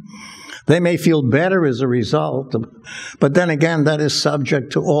offering, they may feel better as a result, but then again, that is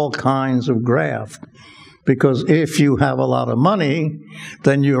subject to all kinds of graft. Because if you have a lot of money,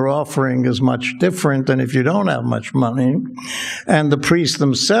 then your offering is much different than if you don't have much money. And the priests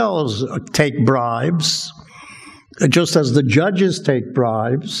themselves take bribes, just as the judges take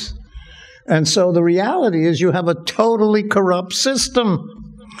bribes. And so the reality is you have a totally corrupt system.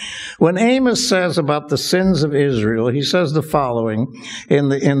 When Amos says about the sins of Israel, he says the following in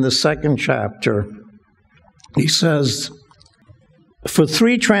the 2nd chapter. He says, "For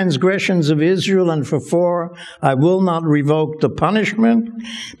 3 transgressions of Israel and for 4, I will not revoke the punishment,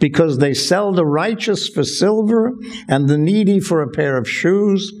 because they sell the righteous for silver and the needy for a pair of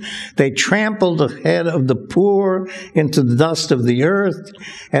shoes. They trample the head of the poor into the dust of the earth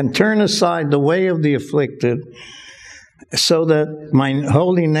and turn aside the way of the afflicted, so that my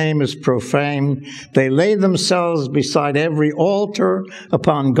holy name is profaned. They lay themselves beside every altar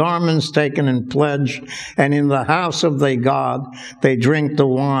upon garments taken in pledge, and in the house of their God they drink the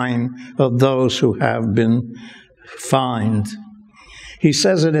wine of those who have been fined." He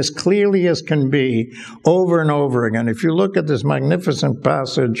says it as clearly as can be over and over again. If you look at this magnificent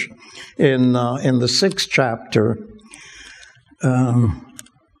passage in the 6th chapter,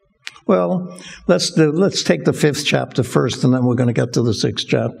 well, let's take the 5th chapter first, and then we're going to get to the 6th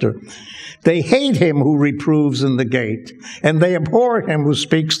chapter. "They hate him who reproves in the gate, and they abhor him who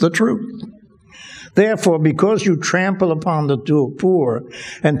speaks the truth. Therefore, because you trample upon the poor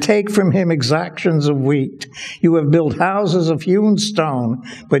and take from him exactions of wheat, you have built houses of hewn stone,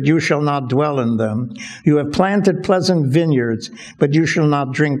 but you shall not dwell in them. You have planted pleasant vineyards, but you shall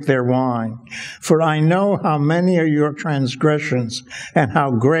not drink their wine. For I know how many are your transgressions, and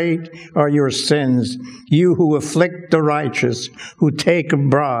how great are your sins, you who afflict the righteous, who take a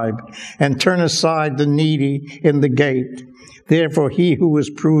bribe, and turn aside the needy in the gate. Therefore, he who is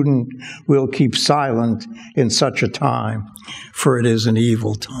prudent will keep silent in such a time, for it is an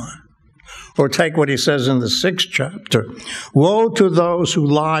evil time. Or take what he says in the 6th chapter. Woe to those who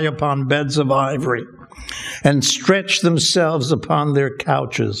lie upon beds of ivory and stretch themselves upon their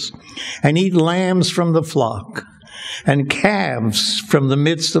couches and eat lambs from the flock and calves from the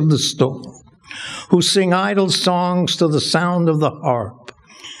midst of the stall, who sing idle songs to the sound of the harp,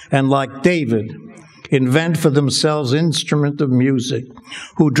 and like David, invent for themselves instruments of music,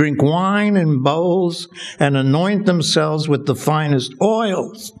 who drink wine in bowls and anoint themselves with the finest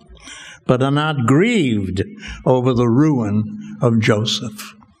oils, but are not grieved over the ruin of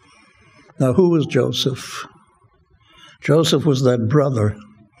Joseph. Now, who was Joseph? Joseph was that brother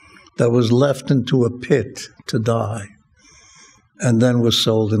that was left into a pit to die and then was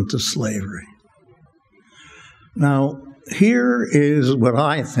sold into slavery. Now, here is what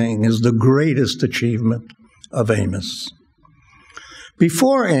I think is the greatest achievement of Amos.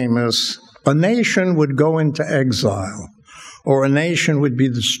 Before Amos, a nation would go into exile, or a nation would be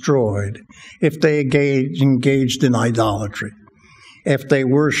destroyed if they engaged in idolatry, if they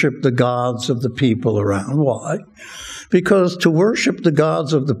worshiped the gods of the people around. Why? Because to worship the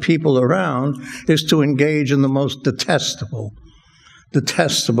gods of the people around is to engage in the most detestable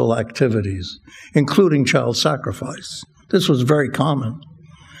activities, including child sacrifice. This was very common.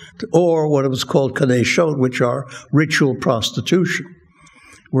 Or what it was called kadeshot, which are ritual prostitution,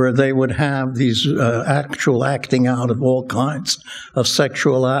 where they would have these actual acting out of all kinds of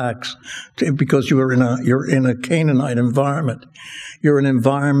sexual acts, because you're in a Canaanite environment. You're in an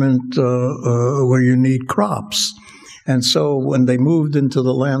environment where you need crops. And so when they moved into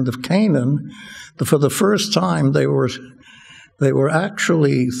the land of Canaan, for the first time they were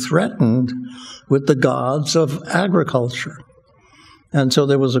actually threatened with the gods of agriculture. And so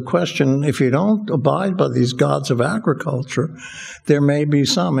there was a question, if you don't abide by these gods of agriculture, there may be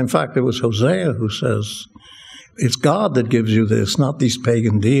some. In fact, it was Hosea who says, it's God that gives you this, not these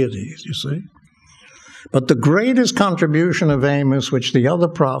pagan deities, you see. But the greatest contribution of Amos, which the other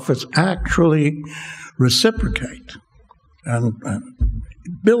prophets actually reciprocate and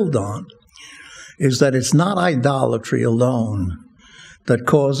build on, is that it's not idolatry alone that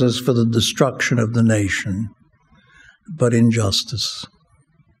causes for the destruction of the nation, but injustice.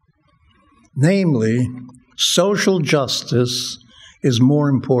 Namely, social justice is more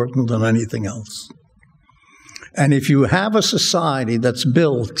important than anything else. And if you have a society that's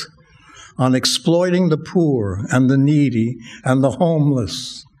built on exploiting the poor and the needy and the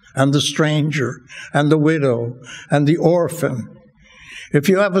homeless and the stranger and the widow and the orphan, if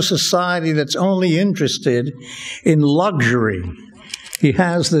you have a society that's only interested in luxury, he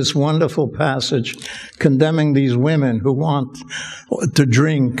has this wonderful passage condemning these women who want to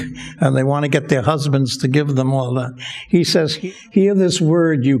drink and they want to get their husbands to give them all that. He says, hear this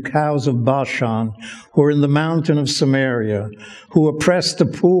word, you cows of Bashan, who are in the mountain of Samaria, who oppress the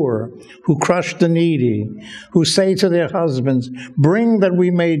poor, who crush the needy, who say to their husbands, bring that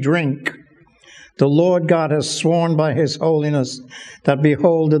we may drink. The Lord God has sworn by his holiness that,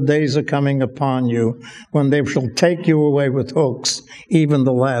 behold, the days are coming upon you when they shall take you away with hooks, even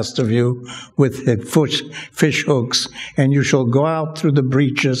the last of you with fish hooks, and you shall go out through the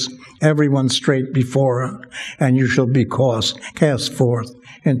breaches, everyone straight before her, and you shall be cast forth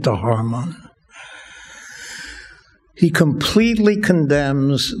into Harmon. He completely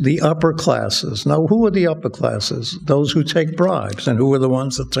condemns the upper classes. Now, who are the upper classes? Those who take bribes. And who are the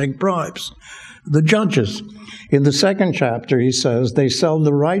ones that take bribes? The judges. In the 2nd chapter, he says, they sell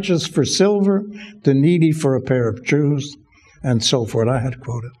the righteous for silver, the needy for a pair of shoes, and so forth. I had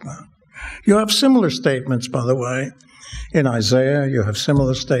quoted that. You have similar statements, by the way, in Isaiah. You have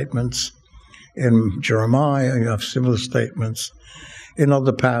similar statements in Jeremiah. You have similar statements in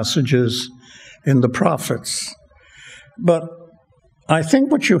other passages in the prophets. But I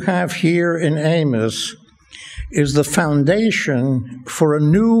think what you have here in Amos is the foundation for a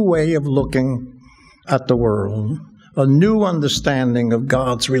new way of looking at the world, a new understanding of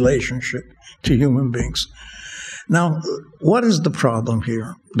God's relationship to human beings. Now, what is the problem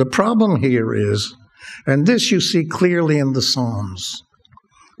here? The problem here is, and this you see clearly in the Psalms,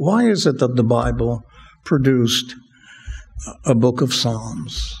 why is it that the Bible produced a book of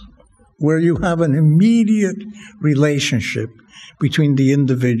Psalms where you have an immediate relationship between the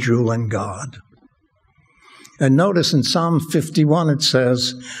individual and God? And notice in Psalm 51 it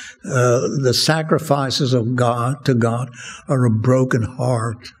says, the sacrifices of God to God are a broken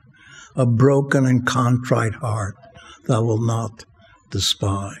heart, a broken and contrite heart thou wilt not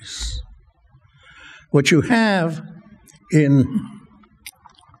despise. What you have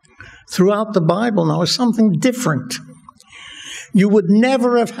throughout the Bible now is something different. You would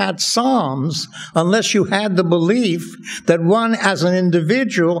never have had Psalms unless you had the belief that one as an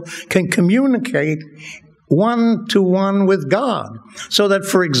individual can communicate one-to-one with God. So that,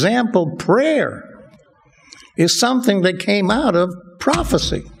 for example, prayer is something that came out of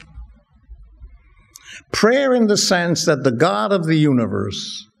prophecy. Prayer in the sense that the God of the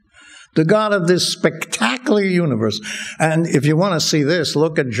universe, the God of this spectacular universe. And if you want to see this,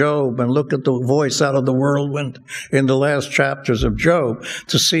 look at Job and look at the voice out of the whirlwind in the last chapters of Job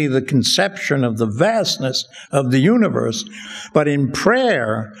to see the conception of the vastness of the universe. But in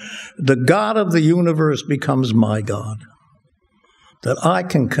prayer, the God of the universe becomes my God. That I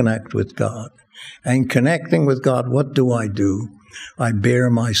can connect with God. And connecting with God, what do? I bare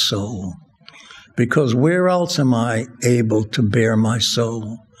my soul. Because where else am I able to bare my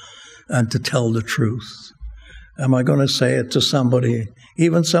soul and to tell the truth? Am I going to say it to somebody,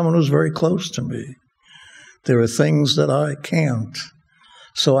 even someone who's very close to me? There are things that I can't.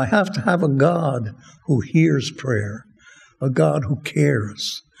 So I have to have a God who hears prayer, a God who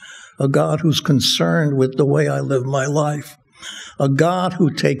cares, a God who's concerned with the way I live my life, a God who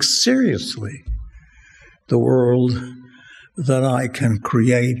takes seriously the world that I can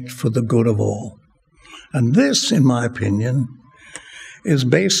create for the good of all. And this, in my opinion, is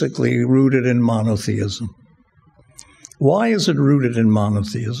basically rooted in monotheism. Why is it rooted in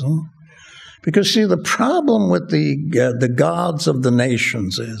monotheism? Because, see, the problem with the gods of the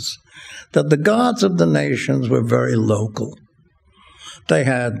nations is that the gods of the nations were very local. They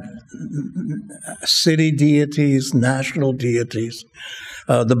had city deities, national deities.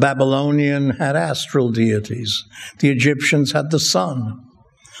 The Babylonian had astral deities. The Egyptians had the sun.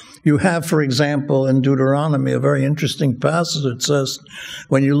 You have, for example, in Deuteronomy, a very interesting passage that says,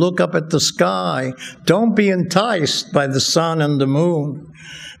 when you look up at the sky, don't be enticed by the sun and the moon,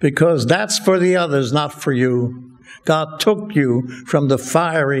 because that's for the others, not for you. God took you from the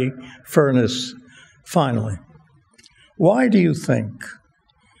fiery furnace, finally. Why do you think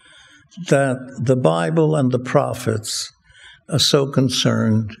that the Bible and the prophets are so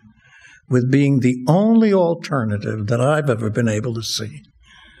concerned with being the only alternative that I've ever been able to see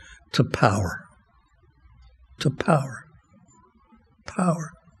to power? To power.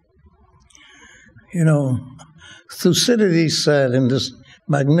 Power. You know, Thucydides said in this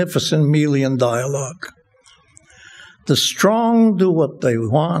magnificent Melian dialogue, the strong do what they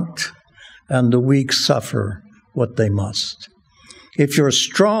want, and the weak suffer what they must. If you're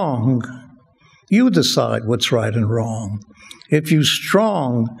strong, you decide what's right and wrong. If you're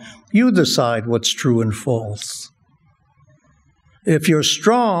strong, you decide what's true and false. If you're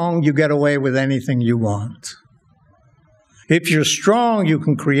strong, you get away with anything you want. If you're strong, you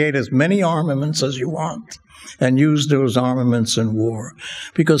can create as many armaments as you want and use those armaments in war.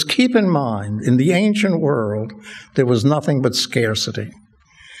 Because keep in mind, in the ancient world, there was nothing but scarcity.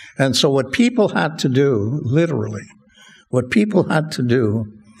 And so what people had to do, literally, what people had to do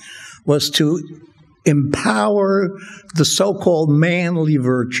was to empower the so-called manly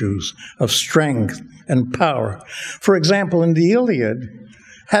virtues of strength and power. For example, in the Iliad,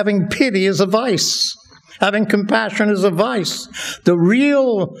 having pity is a vice. Having compassion is a vice. The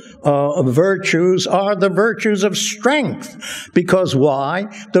real virtues are the virtues of strength. Because why?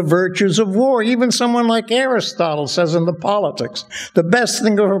 The virtues of war. Even someone like Aristotle says in the Politics, the best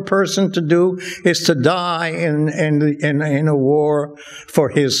thing for a person to do is to die in a war for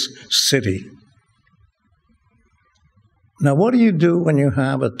his city. Now, what do you do when you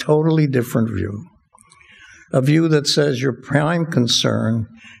have a totally different view? A view that says your prime concern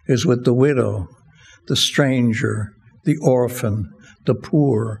is with the widow, the stranger, the orphan, the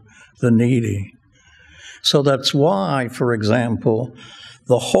poor, the needy. So that's why, for example,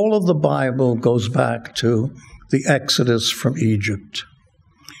 the whole of the Bible goes back to the Exodus from Egypt.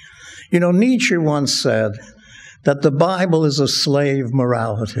 You know, Nietzsche once said that the Bible is a slave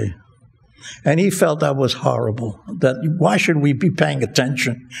morality. And he felt that was horrible, that why should we be paying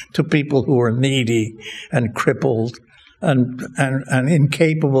attention to people who are needy and crippled and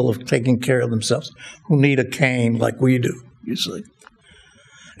incapable of taking care of themselves, who need a cane like we do, you see.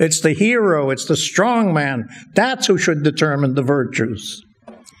 It's the hero, it's the strong man, that's who should determine the virtues.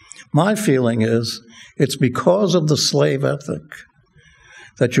 My feeling is it's because of the slave ethic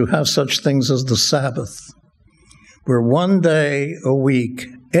that you have such things as the Sabbath, where one day a week,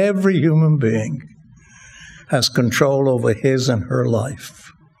 every human being has control over his and her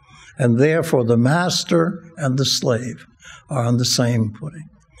life. And therefore, the master and the slave are on the same footing.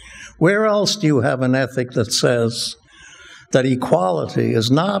 Where else do you have an ethic that says that equality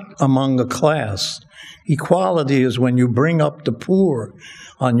is not among a class? Equality is when you bring up the poor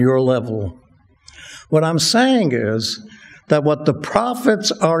on your level. What I'm saying is that what the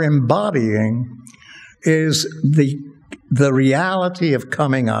prophets are embodying is the reality of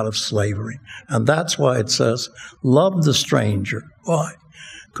coming out of slavery. And that's why it says, love the stranger. Why?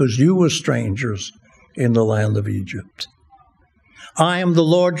 Because you were strangers in the land of Egypt. I am the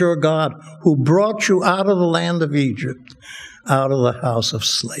Lord your God who brought you out of the land of Egypt, out of the house of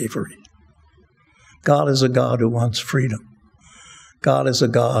slavery. God is a God who wants freedom. God is a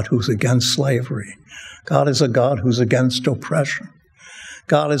God who's against slavery. God is a God who's against oppression.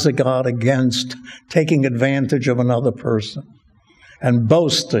 God is a God against taking advantage of another person and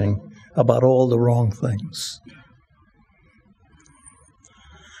boasting about all the wrong things.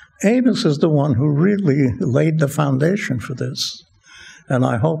 Amos is the one who really laid the foundation for this. And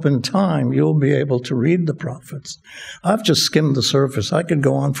I hope in time you'll be able to read the prophets. I've just skimmed the surface. I could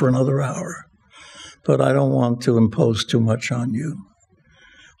go on for another hour, but I don't want to impose too much on you.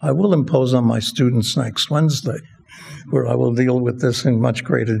 I will impose on my students next Wednesday, where I will deal with this in much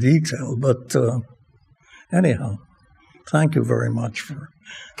greater detail. But anyhow, thank you very much for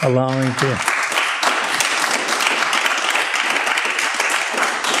allowing to...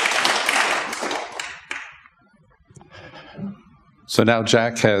 So now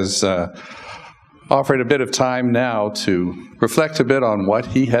Jack has offered a bit of time now to reflect a bit on what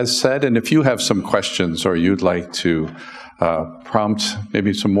he has said. And if you have some questions or you'd like to prompt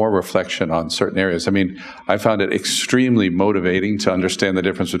maybe some more reflection on certain areas. I mean, I found it extremely motivating to understand the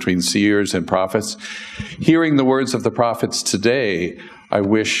difference between seers and prophets. Hearing the words of the prophets today, I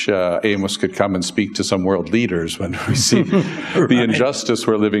wish Amos could come and speak to some world leaders when we see Right. the injustice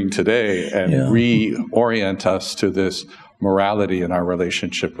we're living today and reorient us to this morality in our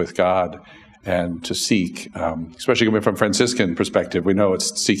relationship with God and to seek, especially coming from Franciscan perspective, we know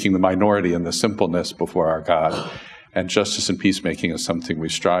it's seeking the minority and the simpleness before our God. And justice and peacemaking is something we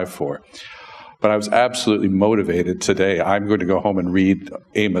strive for. But I was absolutely motivated today. I'm going to go home and read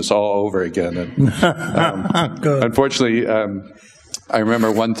Amos all over again. And, unfortunately, I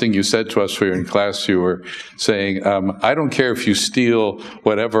remember one thing you said to us when we were in class. You were saying, I don't care if you steal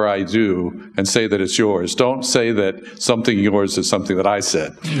whatever I do and say that it's yours. Don't say that something yours is something that I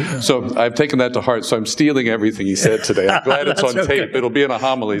said. Yeah. So I've taken that to heart. So I'm stealing everything he said today. I'm glad it's on tape. It'll be in a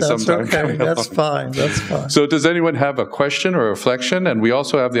homily sometime. Okay. That's fine. That's fine. So does anyone have a question or a reflection? And we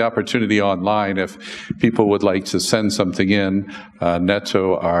also have the opportunity online if people would like to send something in.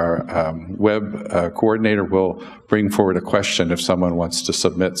 Neto, our web coordinator, will bring forward a question if someone wants to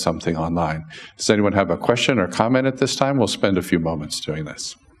submit something online. Does anyone have a question or comment at this time? We'll spend a few moments doing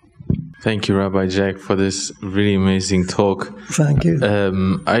this. Thank you, Rabbi Jack, for this really amazing talk. Thank you.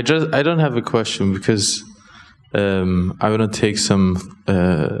 I don't have a question because I want to take some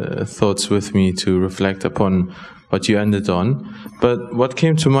thoughts with me to reflect upon what you ended on. But what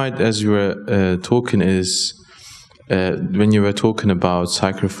came to mind as you were talking is when you were talking about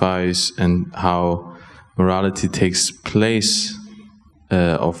sacrifice and how morality takes place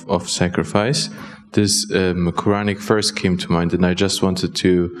of sacrifice, this Quranic verse came to mind, and I just wanted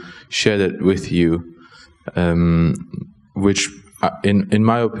to share that with you, which, in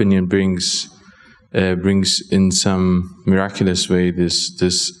my opinion, brings in some miraculous way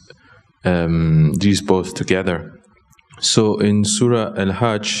these both together. So in Surah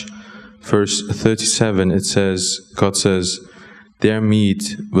Al-Hajj, verse 37, it says, God says, "Their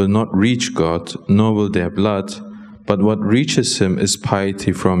meat will not reach God, nor will their blood, but what reaches him is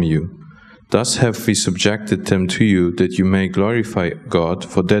piety from you. Thus have we subjected them to you, that you may glorify God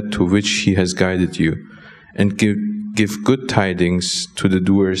for that to which he has guided you, and give good tidings to the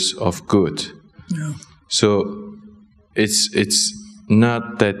doers of good." Yeah. So it's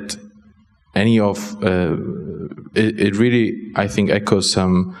not that any of it really, I think, echoes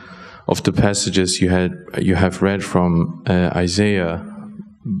some of the passages you have read from Isaiah,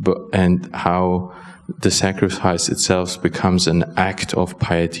 and how the sacrifice itself becomes an act of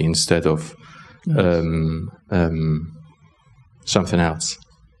piety instead of something else.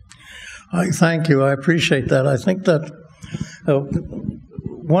 I thank you. I appreciate that. I think that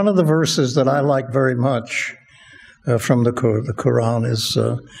one of the verses that I like very much from the Quran is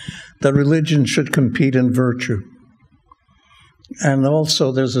that religion should compete in virtue. And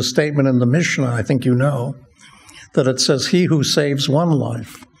also there's a statement in the Mishnah, I think you know, that it says, he who saves one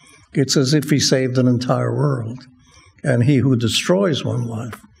life, it's as if he saved an entire world. And he who destroys one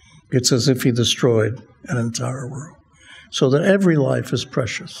life, it's as if he destroyed an entire world. So that every life is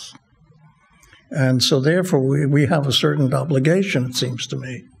precious. And so therefore we have a certain obligation, it seems to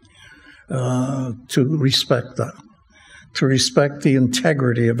me, to respect that, to respect the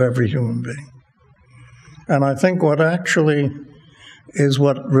integrity of every human being. And I think what actually is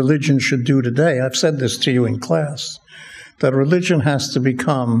what religion should do today, I've said this to you in class, that religion has to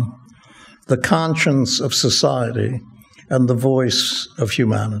become the conscience of society and the voice of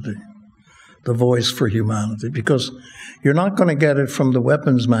humanity, the voice for humanity, because you're not going to get it from the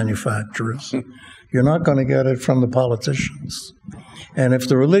weapons manufacturers. You're not going to get it from the politicians. And if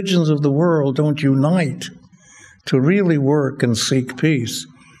the religions of the world don't unite to really work and seek peace,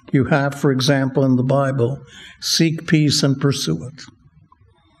 you have, for example, in the Bible, seek peace and pursue it.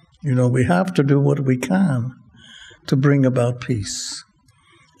 You know, we have to do what we can to bring about peace.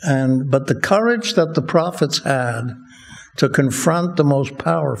 But the courage that the prophets had to confront the most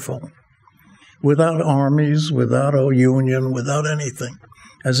powerful, without armies, without a union, without anything,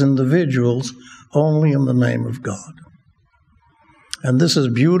 as individuals, only in the name of God. And this is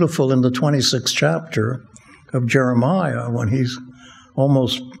beautiful in the 26th chapter of Jeremiah, when he's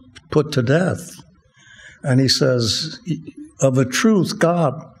almost put to death. And he says, of a truth,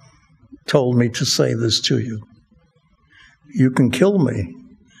 God told me to say this to you. You can kill me,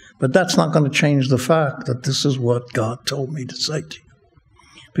 but that's not going to change the fact that this is what God told me to say to you.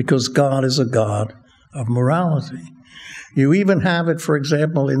 Because God is a God of morality. You even have it, for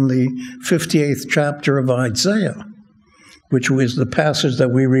example, in the 58th chapter of Isaiah, which was the passage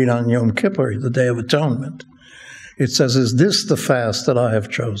that we read on Yom Kippur, the Day of Atonement. It says, is this the fast that I have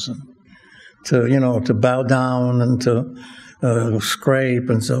chosen? To bow down and to scrape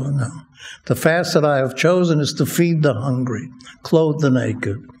and so on. No. The fast that I have chosen is to feed the hungry, clothe the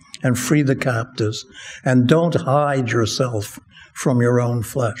naked, and free the captives, and don't hide yourself from your own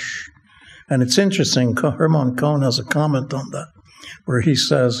flesh. And it's interesting, Herman Cohen has a comment on that, where he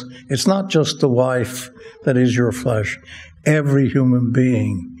says, it's not just the wife that is your flesh. Every human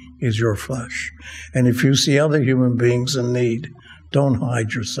being is your flesh. And if you see other human beings in need, don't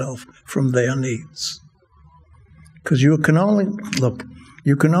hide yourself from their needs. Because you can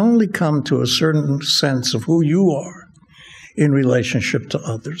only come to a certain sense of who you are in relationship to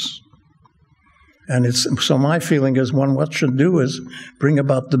others. And so my feeling is what one should do is bring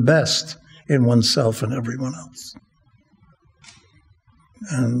about the best in oneself and everyone else.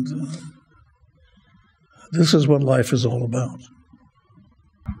 And this is what life is all about.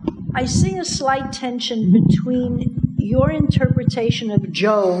 I see a slight tension between your interpretation of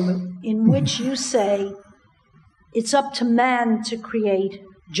Job, in which you say it's up to man to create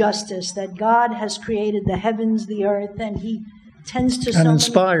justice, that God has created the heavens, the earth, and he tends to... And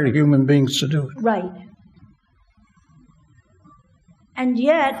inspired human beings to do it. Right. And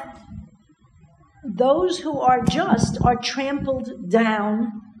yet, those who are just are trampled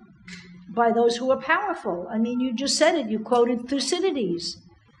down by those who are powerful. I mean, you just said it. You quoted Thucydides.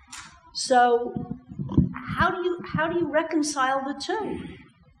 So, how do you reconcile the two?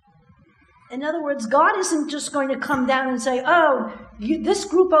 In other words, God isn't just going to come down and say, oh, this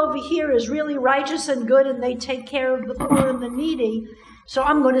group over here is really righteous and good and they take care of the poor and the needy, so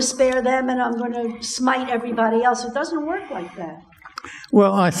I'm going to spare them and I'm going to smite everybody else. It doesn't work like that.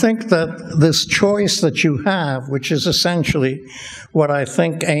 Well, I think that this choice that you have, which is essentially what I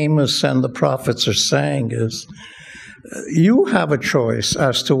think Amos and the prophets are saying, is you have a choice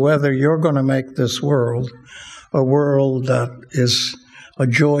as to whether you're going to make this world a world that is a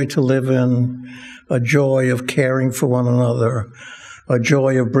joy to live in, a joy of caring for one another, a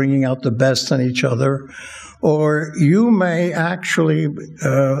joy of bringing out the best in each other, or you may actually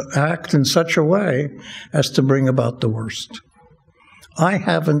act in such a way as to bring about the worst. I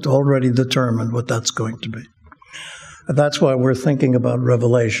haven't already determined what that's going to be. That's why we're thinking about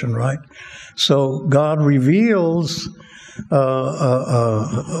Revelation, right? So God reveals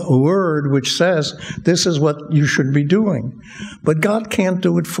a word which says, this is what you should be doing. But God can't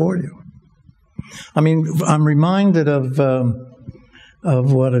do it for you. I mean, I'm reminded of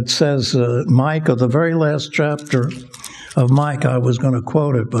what it says, Micah, the very last chapter of Micah. I was going to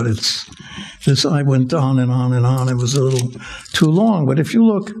quote it, but I went on and on and on. It was a little too long. But if you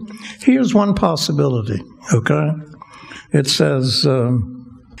look, here's one possibility, okay? It says,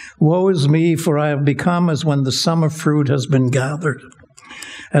 woe is me, for I have become as when the summer fruit has been gathered,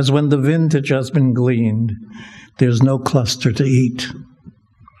 as when the vintage has been gleaned. There's no cluster to eat,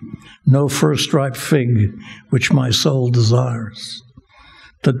 no first ripe fig which my soul desires.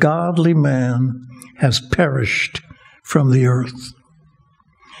 The godly man has perished from the earth,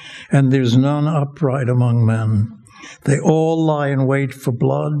 and there's none upright among men. They all lie in wait for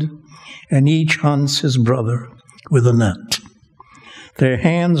blood, and each hunts his brother with a net. Their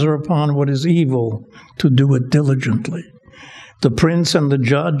hands are upon what is evil to do it diligently. The prince and the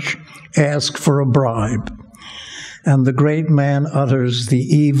judge ask for a bribe, and the great man utters the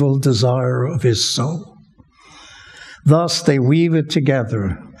evil desire of his soul. Thus they weave it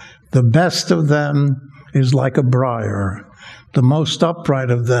together. The best of them is like a briar, the most upright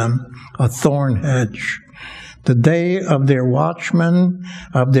of them a thorn hedge. The day of their watchmen,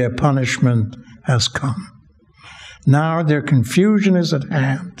 of their punishment, has come. Now their confusion is at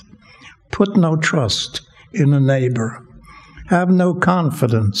hand. Put no trust in a neighbor. Have no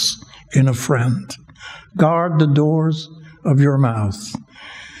confidence in a friend. Guard the doors of your mouth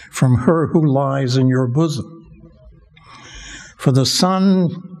from her who lies in your bosom. For the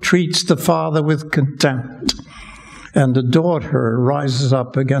son treats the father with contempt, and the daughter rises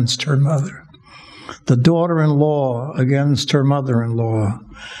up against her mother. The daughter-in-law against her mother-in-law.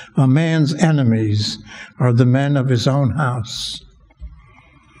 A man's enemies are the men of his own house.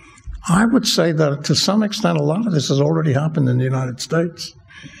 I would say that to some extent a lot of this has already happened in the United States,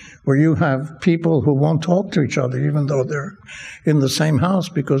 where you have people who won't talk to each other even though they're in the same house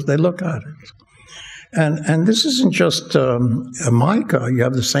because they look at it. And this isn't just Micah. You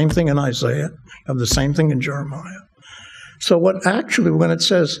have the same thing in Isaiah. You have the same thing in Jeremiah. So what actually, when it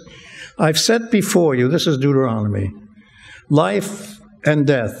says, I've set before you, this is Deuteronomy, life and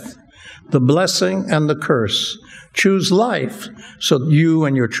death, the blessing and the curse. Choose life so that you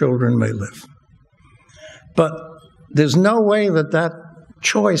and your children may live. But there's no way that that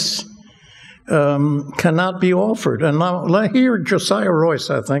choice cannot be offered. And now here Josiah Royce,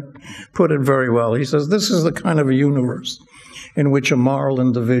 I think, put it very well. He says, this is the kind of a universe in which a moral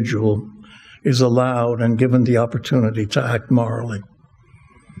individual is allowed and given the opportunity to act morally.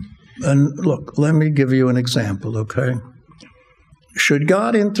 And look, let me give you an example, okay? Should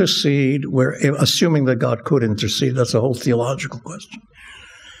God intercede, assuming that God could intercede, that's a whole theological question.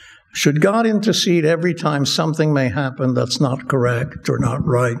 Should God intercede every time something may happen that's not correct or not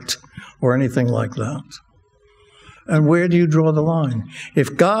right or anything like that? And where do you draw the line?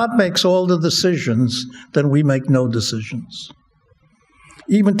 If God makes all the decisions, then we make no decisions.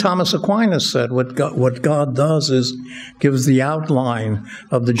 Even Thomas Aquinas said what God does is gives the outline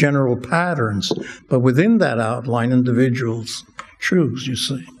of the general patterns, but within that outline, individuals choose, you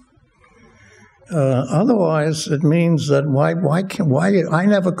see. Otherwise, it means that why I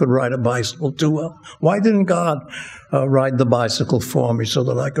never could ride a bicycle too well. Why didn't God ride the bicycle for me so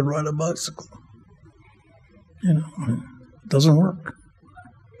that I could ride a bicycle? You know, it doesn't work.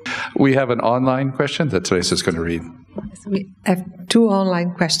 We have an online question that Teresa is going to read. We have two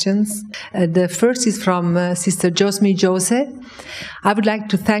online questions. The first is from Sister Josmi Jose. I would like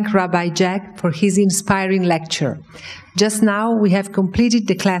to thank Rabbi Jack for his inspiring lecture. Just now we have completed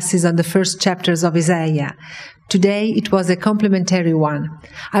the classes on the first chapters of Isaiah. Today it was a complementary one.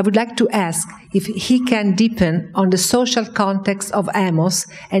 I would like to ask if he can deepen on the social context of Amos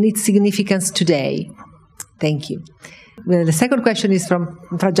and its significance today. Thank you. Well, the second question is from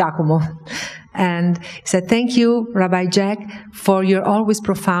Fra Giacomo. And he said, thank you, Rabbi Jack, for your always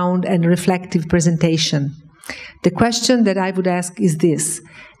profound and reflective presentation. The question that I would ask is this.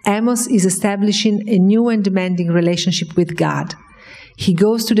 Amos is establishing a new and demanding relationship with God. He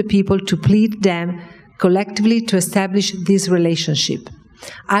goes to the people to plead them collectively to establish this relationship.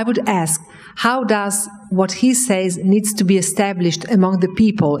 I would ask, how does what he says needs to be established among the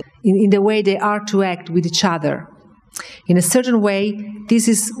people in the way they are to act with each other? In a certain way, this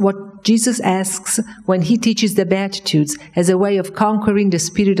is what Jesus asks when he teaches the Beatitudes as a way of conquering the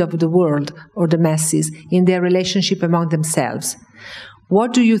spirit of the world or the masses in their relationship among themselves.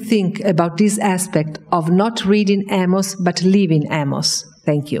 What do you think about this aspect of not reading Amos but living Amos?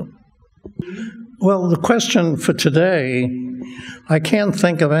 Thank you. Well, the question for today, I can't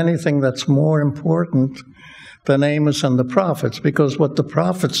think of anything that's more important than Amos and the prophets, because what the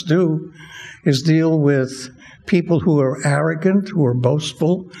prophets do is deal with people who are arrogant, who are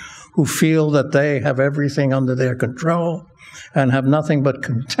boastful, who feel that they have everything under their control and have nothing but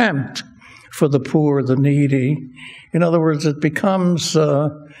contempt for the poor, the needy. In other words, it becomes a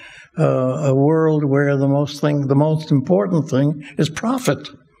world where the most important thing is profit,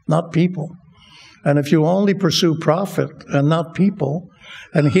 not people. And if you only pursue profit and not people,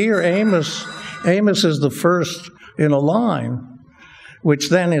 and here Amos is the first in a line,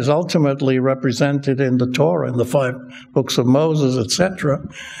 which then is ultimately represented in the Torah, in the 5 books of Moses, etc.,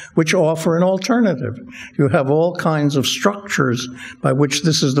 which offer an alternative. You have all kinds of structures by which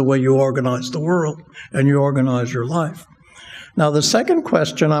this is the way you organize the world and you organize your life. Now, the second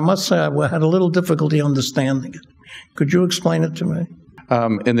question, I must say I had a little difficulty understanding it. Could you explain it to me?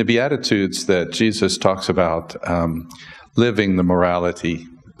 In the Beatitudes that Jesus talks about living the morality.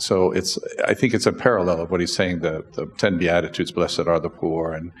 So I think it's a parallel of what he's saying, the 10 Beatitudes, blessed are the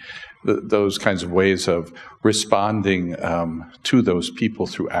poor, and those kinds of ways of responding to those people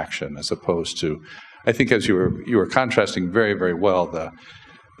through action, as opposed to, I think as you were contrasting very, very well, the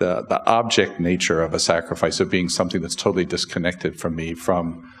the object nature of a sacrifice, of being something that's totally disconnected from me,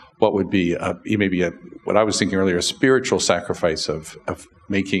 from what would be what I was thinking earlier, a spiritual sacrifice of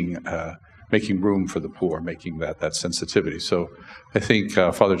making room for the poor, making that sensitivity. So I think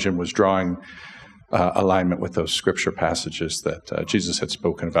Father Jim was drawing alignment with those scripture passages that Jesus had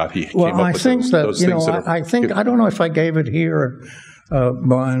spoken about. He came up with those things. I don't know if I gave it here,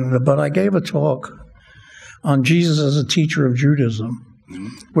 Brian, but I gave a talk on Jesus as a teacher of Judaism,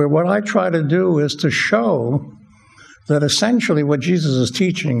 where what I try to do is to show that essentially what Jesus is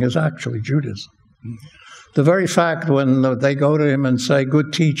teaching is actually Judaism. The very fact when they go to him and say,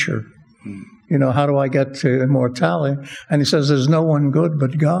 "Good teacher, how do I get to immortality?" And he says, "There's no one good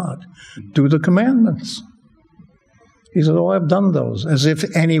but God. Do the commandments." He said, "Oh, I've done those," as if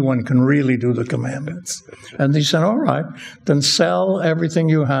anyone can really do the commandments. And he said, "All right, then sell everything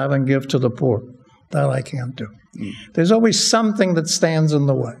you have and give to the poor." That I can't do. There's always something that stands in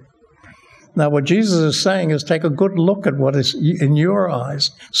the way. Now, what Jesus is saying is take a good look at what is, in your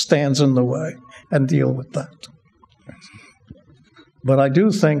eyes, stands in the way and deal with that. But I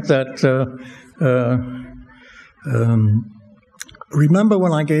do think that, remember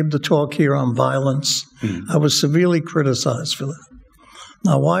when I gave the talk here on violence, I was severely criticized for that.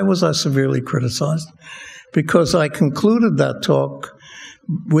 Now, why was I severely criticized? Because I concluded that talk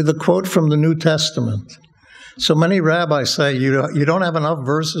with a quote from the New Testament. So many rabbis say you don't have enough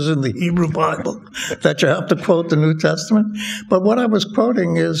verses in the Hebrew Bible that you have to quote the New Testament. But what I was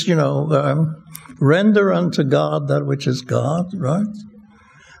quoting is, render unto God that which is God, right?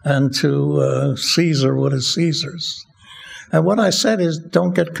 And to Caesar what is Caesar's. And what I said is,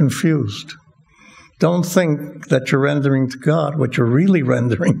 don't get confused. Don't think that you're rendering to God what you're really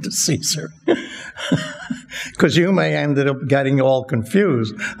rendering to Caesar. Because you may end up getting all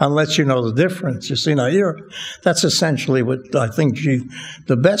confused unless you know the difference. You see, that's essentially what I think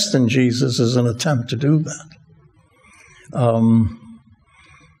the best in Jesus is an attempt to do that.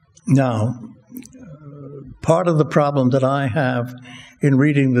 Now, part of the problem that I have in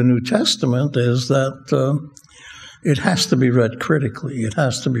reading the New Testament is that it has to be read critically. It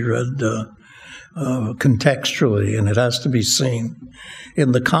has to be read contextually, and it has to be seen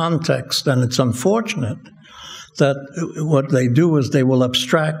in the context. And it's unfortunate that what they do is they will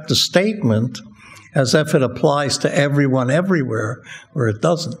abstract the statement as if it applies to everyone everywhere, where it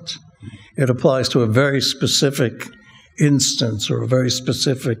doesn't. It applies to a very specific instance or a very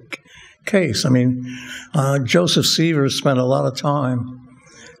specific case. I mean, Joseph Sievers spent a lot of time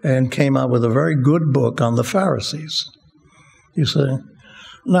and came out with a very good book on the Pharisees, you see.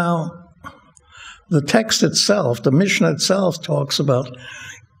 Now, the text itself, the Mishnah itself, talks about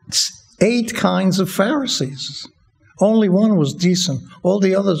 8 kinds of Pharisees. Only one was decent. All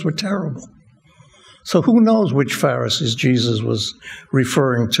the others were terrible. So who knows which Pharisees Jesus was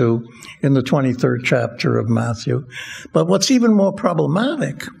referring to in the 23rd chapter of Matthew. But what's even more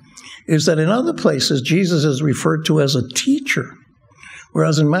problematic is that in other places, Jesus is referred to as a teacher,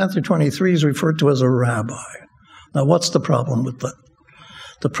 whereas in Matthew 23, he's referred to as a rabbi. Now, what's the problem with that?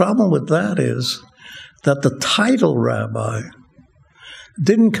 The problem with that is that the title rabbi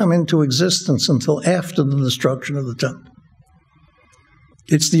didn't come into existence until after the destruction of the temple.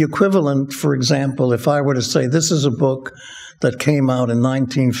 It's the equivalent, for example, if I were to say, this is a book that came out in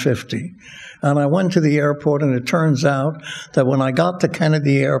 1950, and I went to the airport, and it turns out that when I got to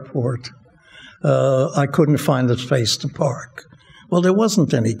Kennedy Airport, I couldn't find a space to park. Well, there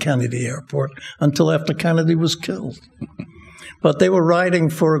wasn't any Kennedy Airport until after Kennedy was killed. But they were writing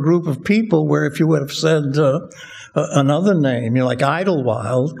for a group of people where if you would have said another name, like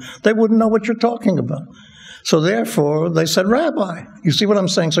Idlewild, they wouldn't know what you're talking about. So therefore, they said rabbi. You see what I'm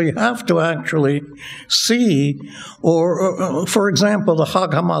saying? So you have to actually see, or for example, the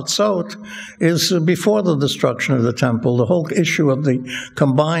Chag HaMatzot is before the destruction of the temple. The whole issue of the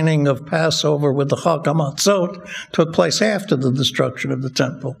combining of Passover with the Chag HaMatzot took place after the destruction of the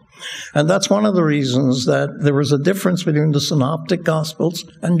temple. And that's one of the reasons that there was a difference between the Synoptic Gospels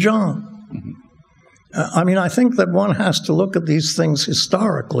and John. I mean, I think that one has to look at these things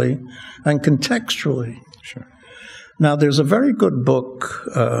historically and contextually. Sure. Now, there's a very good book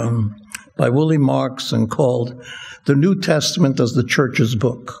by Willie Markson called The New Testament as the Church's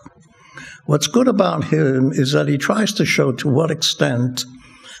Book. What's good about him is that he tries to show to what extent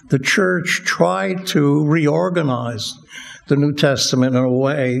the church tried to reorganize the New Testament in a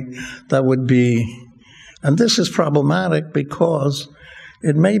way that would be, and this is problematic because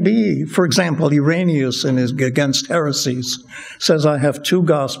it may be, for example, Irenaeus in his Against Heresies says, I have 2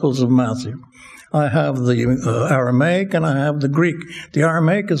 Gospels of Matthew. I have the Aramaic and I have the Greek. The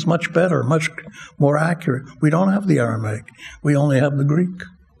Aramaic is much better, much more accurate. We don't have the Aramaic. We only have the Greek.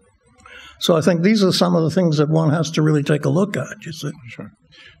 So I think these are some of the things that one has to really take a look at, you see. Sure.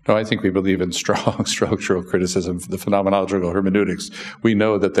 No, I think we believe in strong structural criticism, the phenomenological hermeneutics. We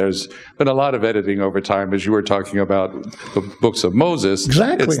know that there's been a lot of editing over time, as you were talking about the books of Moses.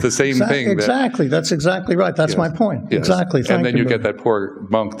 Exactly. It's the same thing. Exactly. That's exactly right. That's my point. Yes. Exactly. And then you get that poor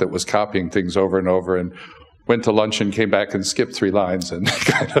monk that was copying things over and over and went to lunch and came back and skipped 3 lines and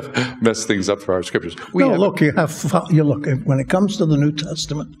kind of messed things up for our scriptures. Look, when it comes to the New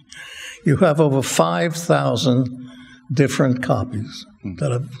Testament, you have over 5,000 different copies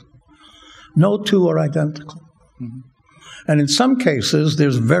that have, no two are identical. Mm-hmm. And in some cases,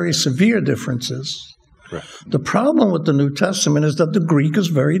 there's very severe differences. Correct. The problem with the New Testament is that the Greek is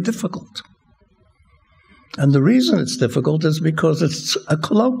very difficult. And the reason it's difficult is because it's a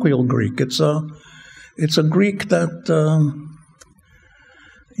colloquial Greek. It's a Greek that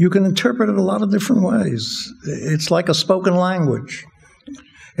you can interpret it a lot of different ways. It's like a spoken language.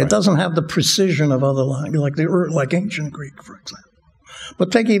 It doesn't have the precision of other languages, like ancient Greek, for example.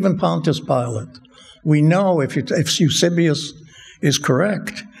 But take even Pontius Pilate. We know if Eusebius is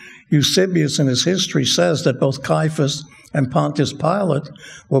correct, Eusebius in his history says that both Caiaphas and Pontius Pilate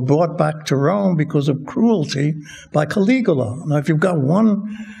were brought back to Rome because of cruelty by Caligula. Now, if you've got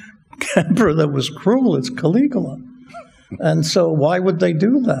one emperor that was cruel, it's Caligula. And so why would they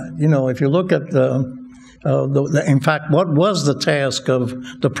do that? You know, if you look at in fact, what was the task of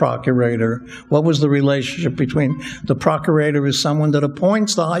the procurator? What was the relationship between the procurator is someone that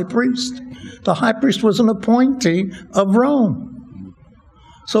appoints the high priest? The high priest was an appointee of Rome.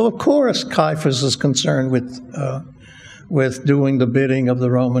 So, of course, Caiaphas is concerned with doing the bidding of the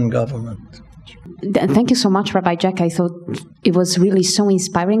Roman government. Thank you so much, Rabbi Jack. I thought it was really so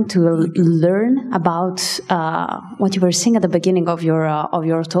inspiring to learn about what you were saying at the beginning of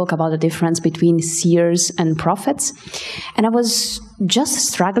your talk about the difference between seers and prophets. And I was just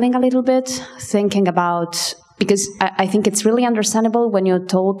struggling a little bit, thinking about, because I think it's really understandable when you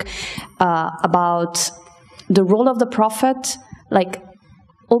talk about the role of the prophet, like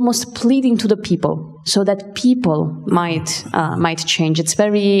almost pleading to the people so that people might change. It's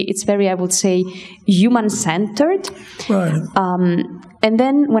very, I would say, human-centered. Right. And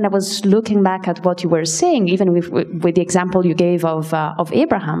then when I was looking back at what you were saying, even with the example you gave of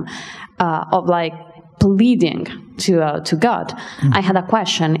Abraham, of like pleading to God, I had a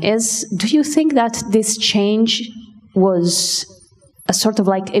question: do you think that this change was a sort of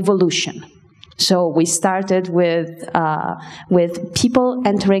like evolution? So we started with people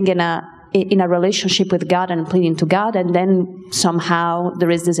entering in a relationship with God and pleading to God, and then somehow there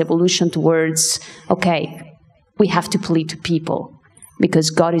is this evolution towards, okay, we have to plead to people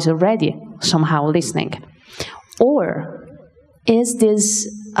because God is already somehow listening. Or is this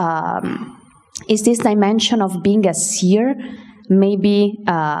dimension of being a seer maybe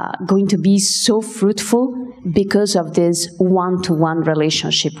going to be so fruitful because of this one-to-one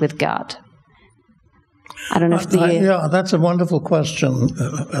relationship with God? I don't know if yeah, that's a wonderful question,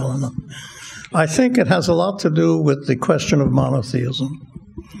 Elena. I think it has a lot to do with the question of monotheism.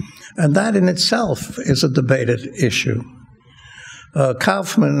 And that in itself is a debated issue.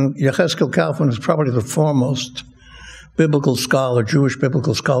 Yechezkel Kaufman is probably the foremost biblical scholar, Jewish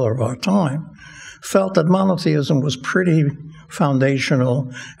biblical scholar of our time, felt that monotheism was pretty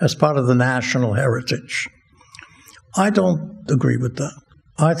foundational as part of the national heritage. I don't agree with that.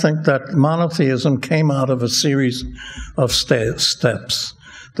 I think that monotheism came out of a series of steps.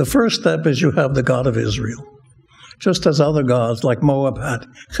 The first step is you have the God of Israel, just as other gods like Moab had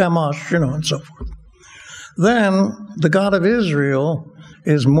Chemosh, and so forth. Then the God of Israel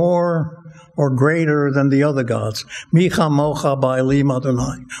is more or greater than the other gods. Mi chamocha ba'elim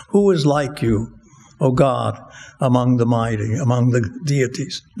Adonai. Who is like you, O God, among the mighty, among the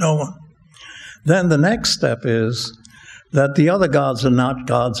deities? No one. Then the next step is that the other gods are not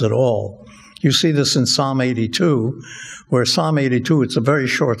gods at all. You see this in Psalm 82, where Psalm 82, it's a very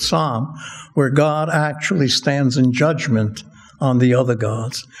short psalm, where God actually stands in judgment on the other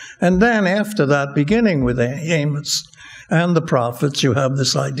gods. And then after that, beginning with Amos and the prophets, you have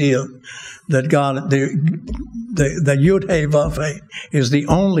this idea that God, that Yud-Heh Vav-Heh is the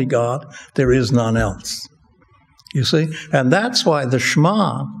only God, there is none else. You see? And that's why the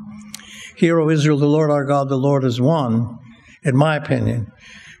Shema, Hear, O Israel, the Lord our God, the Lord is one, in my opinion,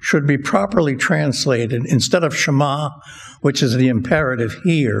 should be properly translated. Instead of Shema, which is the imperative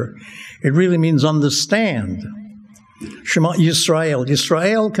here, it really means understand. Shema Yisrael.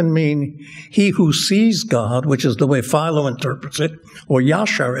 Yisrael can mean he who sees God, which is the way Philo interprets it, or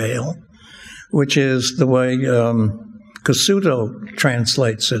Yasharel, which is the way Cassuto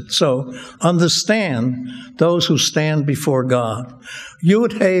translates it. So understand those who stand before God.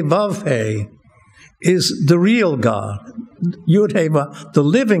 Yud He Vav He is the real God. Yud He Vav, the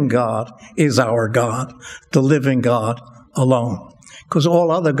living God, is our God, the living God alone. Because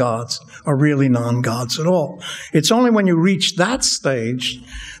all other gods are really non-gods at all. It's only when you reach that stage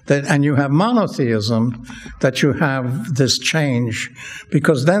that, and you have monotheism, that you have this change.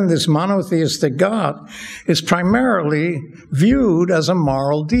 Because then this monotheistic God is primarily viewed as a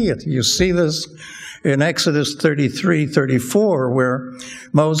moral deity. You see this in Exodus 33-34, where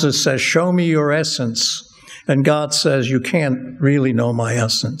Moses says, "Show me your essence." And God says, "You can't really know my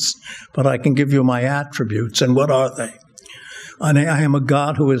essence, but I can give you my attributes." And what are they? And I am a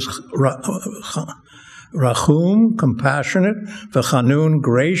God who is Rachum, compassionate, V'chanun,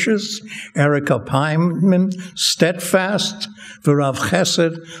 gracious, Erikapaimin, steadfast, V'rav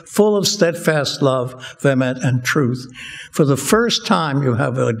chesed, full of steadfast love, V'emet, and truth. For the first time you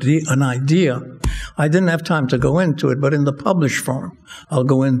have an idea. I didn't have time to go into it, but in the published form, I'll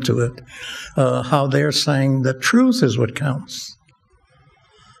go into it, how they're saying that truth is what counts.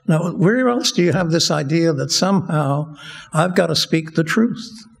 Now, where else do you have this idea that somehow I've got to speak the truth?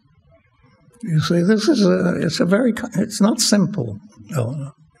 You see, this is it's not simple.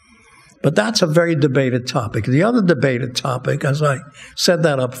 No. But that's a very debated topic. The other debated topic, as I said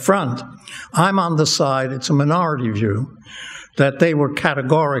that up front, I'm on the side, it's a minority view, that they were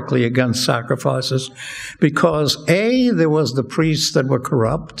categorically against sacrifices because, A, there was the priests that were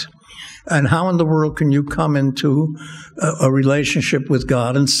corrupt, and how in the world can you come into a relationship with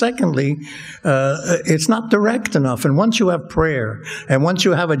God? And secondly, it's not direct enough. And once you have prayer, and once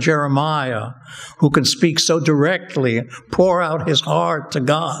you have a Jeremiah who can speak so directly, pour out his heart to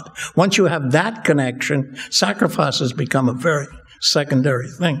God, once you have that connection, sacrifices become a very secondary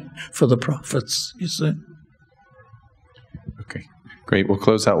thing for the prophets, you see. Okay, great. We'll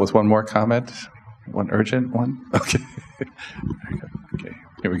close out with one more comment. One urgent one? Okay. Okay,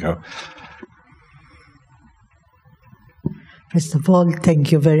 here we go. First of all,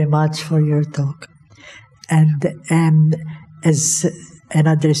 thank you very much for your talk. And as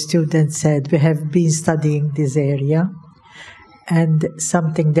another student said, we have been studying this area, and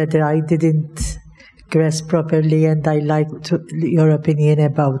something that I didn't grasp properly, and I like your opinion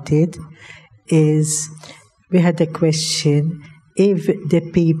about it, is we had a question: if the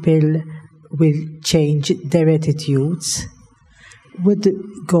people will change their attitudes, would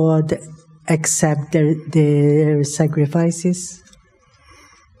God accept their sacrifices?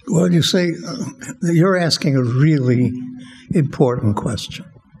 Well, you see, you're asking a really important question.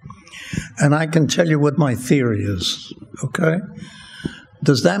 And I can tell you what my theory is, okay?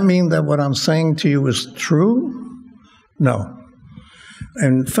 Does that mean that what I'm saying to you is true? No.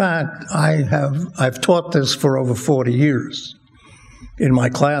 In fact, I've taught this for over 40 years in my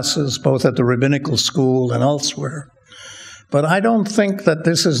classes, both at the rabbinical school and elsewhere. But I don't think that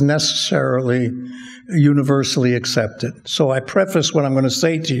this is necessarily universally accepted. So I preface what I'm going to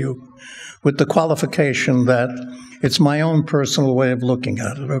say to you with the qualification that it's my own personal way of looking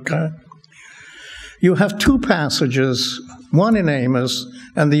at it, okay? You have two passages, one in Amos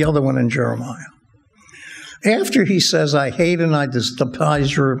and the other one in Jeremiah. After he says, "I hate and I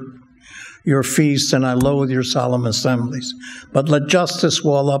despise your feasts, and I loathe your solemn assemblies. But let justice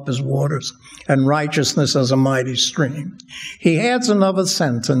wall up as waters, and righteousness as a mighty stream." He adds another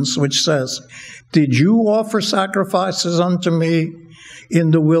sentence which says, "Did you offer sacrifices unto me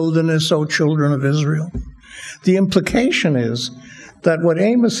in the wilderness, O children of Israel?" The implication is that what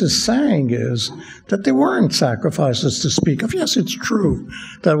Amos is saying is that there weren't sacrifices to speak of. Yes, it's true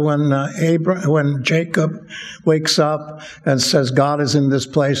that when Jacob wakes up and says, "God is in this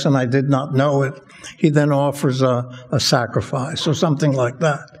place and I did not know it," he then offers a sacrifice or something like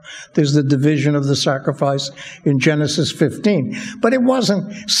that. There's the division of the sacrifice in Genesis 15. But it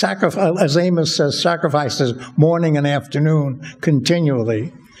wasn't sacrifice, as Amos says, sacrifices morning and afternoon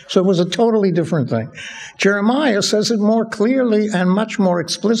continually. So it was a totally different thing. Jeremiah says it more clearly and much more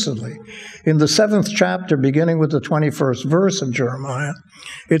explicitly. In the 7th chapter, beginning with the 21st verse of Jeremiah,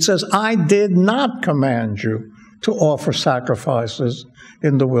 it says, "I did not command you to offer sacrifices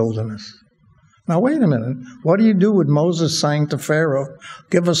in the wilderness." Now, wait a minute. What do you do with Moses saying to Pharaoh,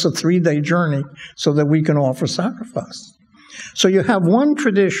 "Give us a 3-day journey so that we can offer sacrifice"? So you have one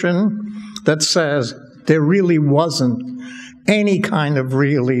tradition that says there really wasn't any kind of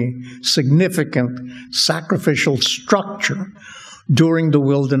really significant sacrificial structure during the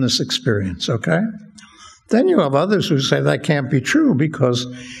wilderness experience, okay? Then you have others who say that can't be true, because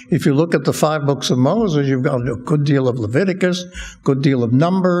if you look at the 5 books of Moses, you've got a good deal of Leviticus, good deal of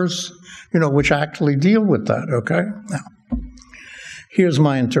Numbers, which actually deal with that, okay? Now, Here's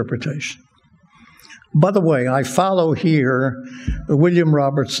my interpretation. By the way, I follow here William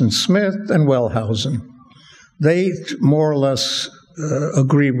Robertson Smith and Wellhausen. They more or less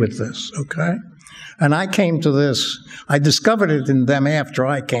agree with this, okay? And I came to this, I discovered it in them after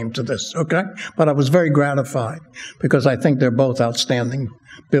I came to this, okay? But I was very gratified because I think they're both outstanding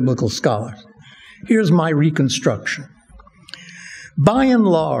biblical scholars. Here's my reconstruction. By and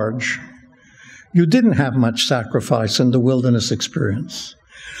large, you didn't have much sacrifice in the wilderness experience.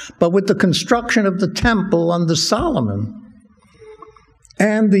 But with the construction of the temple under Solomon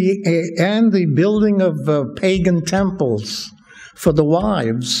and the building of pagan temples for the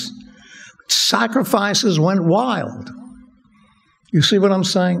wives, sacrifices went wild. You see what I'm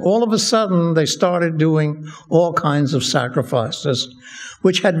saying? All of a sudden, they started doing all kinds of sacrifices,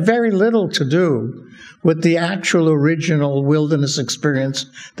 which had very little to do with the actual original wilderness experience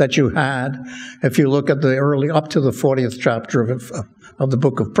that you had if you look at the early, up to the 40th chapter of the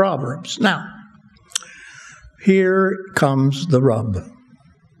book of Proverbs. Now, here comes the rub.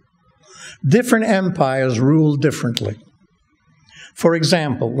 Different empires ruled differently. For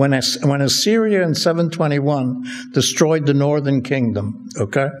example, when Assyria in 721 destroyed the northern kingdom,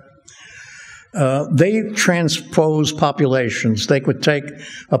 okay, they transposed populations. They could take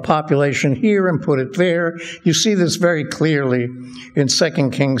a population here and put it there. You see this very clearly in 2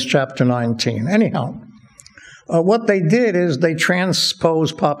 Kings chapter 19. Anyhow, what they did is they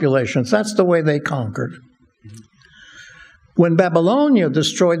transposed populations. That's the way they conquered. When Babylonia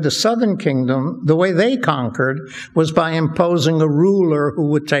destroyed the southern kingdom, the way they conquered was by imposing a ruler who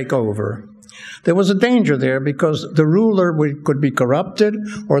would take over. There was a danger there because the ruler could be corrupted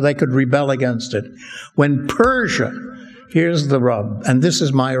or they could rebel against it. When Persia, here's the rub, and this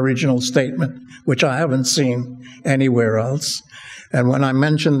is my original statement, which I haven't seen anywhere else. And when I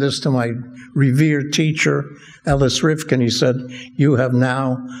mentioned this to my revered teacher, Ellis Rifkin, he said, "You have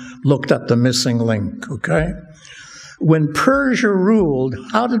now looked at the missing link," okay? When Persia ruled,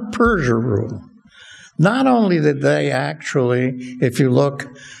 how did Persia rule? Not only did they actually, if you look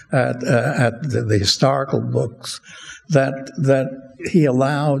at the historical books, that he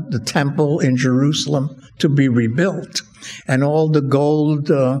allowed the temple in Jerusalem to be rebuilt, and all the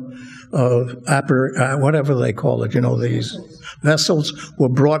gold, whatever they call it, these vessels were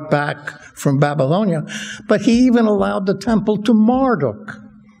brought back from Babylonia, but he even allowed the temple to Marduk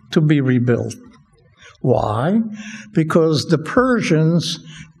to be rebuilt. Why? Because the Persians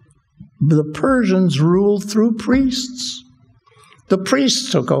ruled through priests. The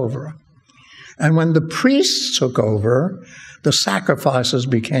priests took over. And when the priests took over, the sacrifices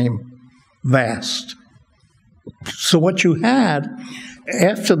became vast. So what you had,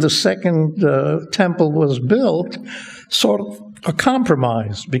 after the second temple was built, sort of a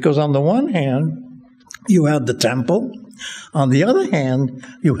compromise. Because on the one hand, you had the temple. On the other hand,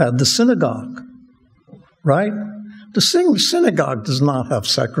 you had the synagogue. Right? The synagogue does not have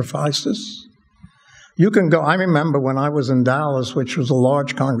sacrifices. You can go, I remember when I was in Dallas, which was a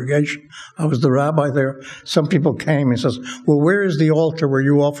large congregation, I was the rabbi there, some people came and says, "Well, where is the altar where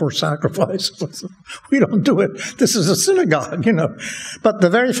you offer sacrifices?" I said, "We don't do it. This is a synagogue, But the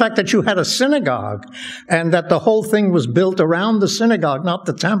very fact that you had a synagogue and that the whole thing was built around the synagogue, not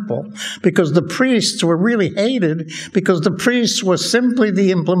the temple, because the priests were really hated, because the priests were simply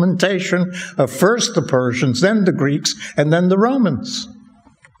the implementation of first the Persians, then the Greeks, and then the Romans.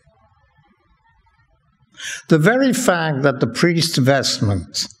 The very fact that the priest's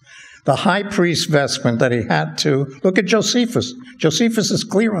vestment, the high priest's vestment that he had to, look at Josephus. Josephus is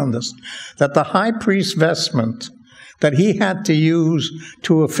clear on this, that the high priest's vestment that he had to use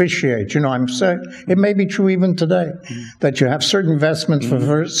to officiate, I'm saying, it may be true even today, that you have certain vestments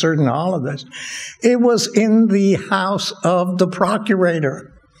for certain holidays. It was in the house of the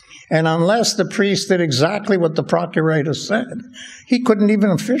procurator. And unless the priest did exactly what the procurator said, he couldn't even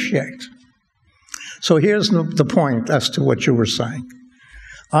officiate. So here's the point as to what you were saying.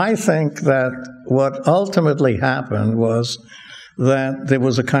 I think that what ultimately happened was that there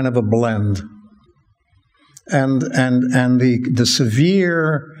was a kind of a blend. And the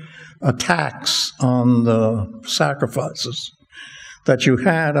severe attacks on the sacrifices that you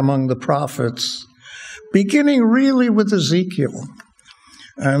had among the prophets, beginning really with Ezekiel.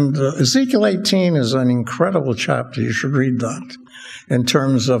 And Ezekiel 18 is an incredible chapter. You should read that, in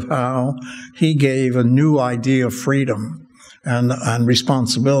terms of how he gave a new idea of freedom and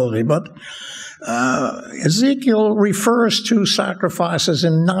responsibility. But Ezekiel refers to sacrifices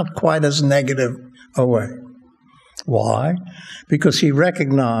in not quite as negative a way. Why? Because he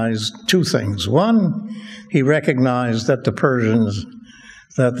recognized two things. One, he recognized that the Persians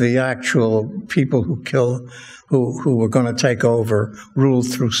that the actual people who were going to take over ruled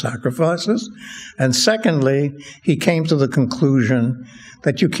through sacrifices. And secondly, he came to the conclusion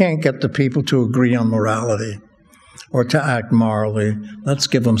that you can't get the people to agree on morality or to act morally. Let's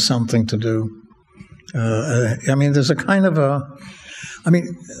give them something to do. There's a kind of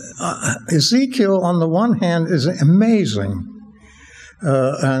Ezekiel, on the one hand, is amazing.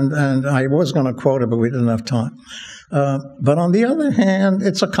 And I was going to quote it, but we didn't have time. But on the other hand,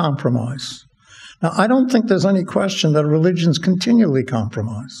 it's a compromise. Now, I don't think there's any question that religions continually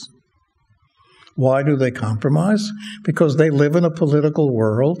compromise. Why do they compromise? Because they live in a political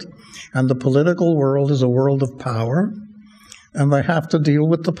world, and the political world is a world of power, and they have to deal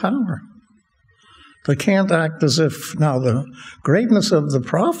with the power. They can't act as if... Now, the greatness of the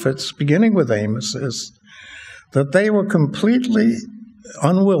prophets, beginning with Amos, is that they were completely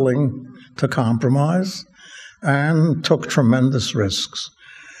unwilling to compromise and took tremendous risks.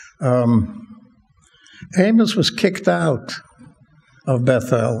 Amos was kicked out of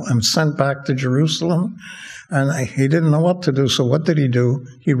Bethel and sent back to Jerusalem, and he didn't know what to do, so what did he do?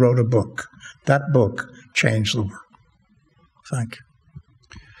 He wrote a book. That book changed the world. Thank you.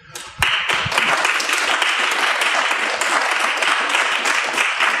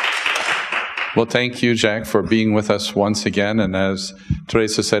 Well, thank you, Jack, for being with us once again. And as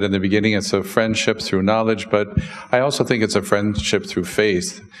Teresa said in the beginning, it's a friendship through knowledge, but I also think it's a friendship through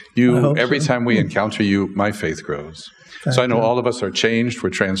faith. Every time we encounter you, my faith grows. So I know all of us are changed. We're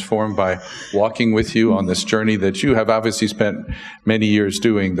transformed by walking with you on this journey that you have obviously spent many years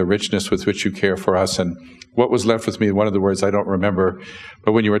doing, the richness with which you care for us. And what was left with me, one of the words I don't remember,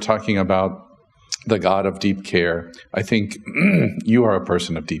 but when you were talking about the God of deep care, I think you are a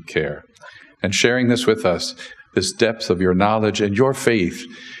person of deep care. And sharing this with us, this depth of your knowledge and your faith,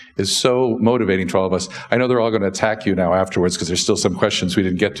 is so motivating to all of us. I know they're all going to attack you now afterwards because there's still some questions we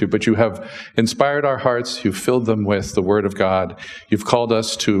didn't get to, but you have inspired our hearts. You've filled them with the Word of God. You've called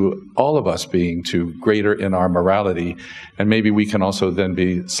us to, all of us being, to greater in our morality. And maybe we can also then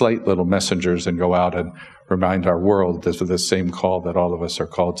be slight little messengers and go out and remind our world of the same call that all of us are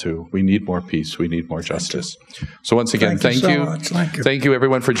called to. We need more peace. We need more justice. So once again, thank you. Thank you,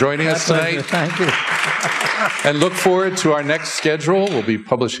 everyone, for joining us tonight. Thank you. And look forward to our next schedule. We'll be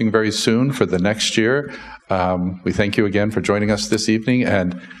publishing very soon for the next year. We thank you again for joining us this evening.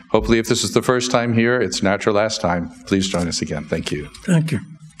 And hopefully, if this is the first time here, it's not your last time. Please join us again. Thank you. Thank you.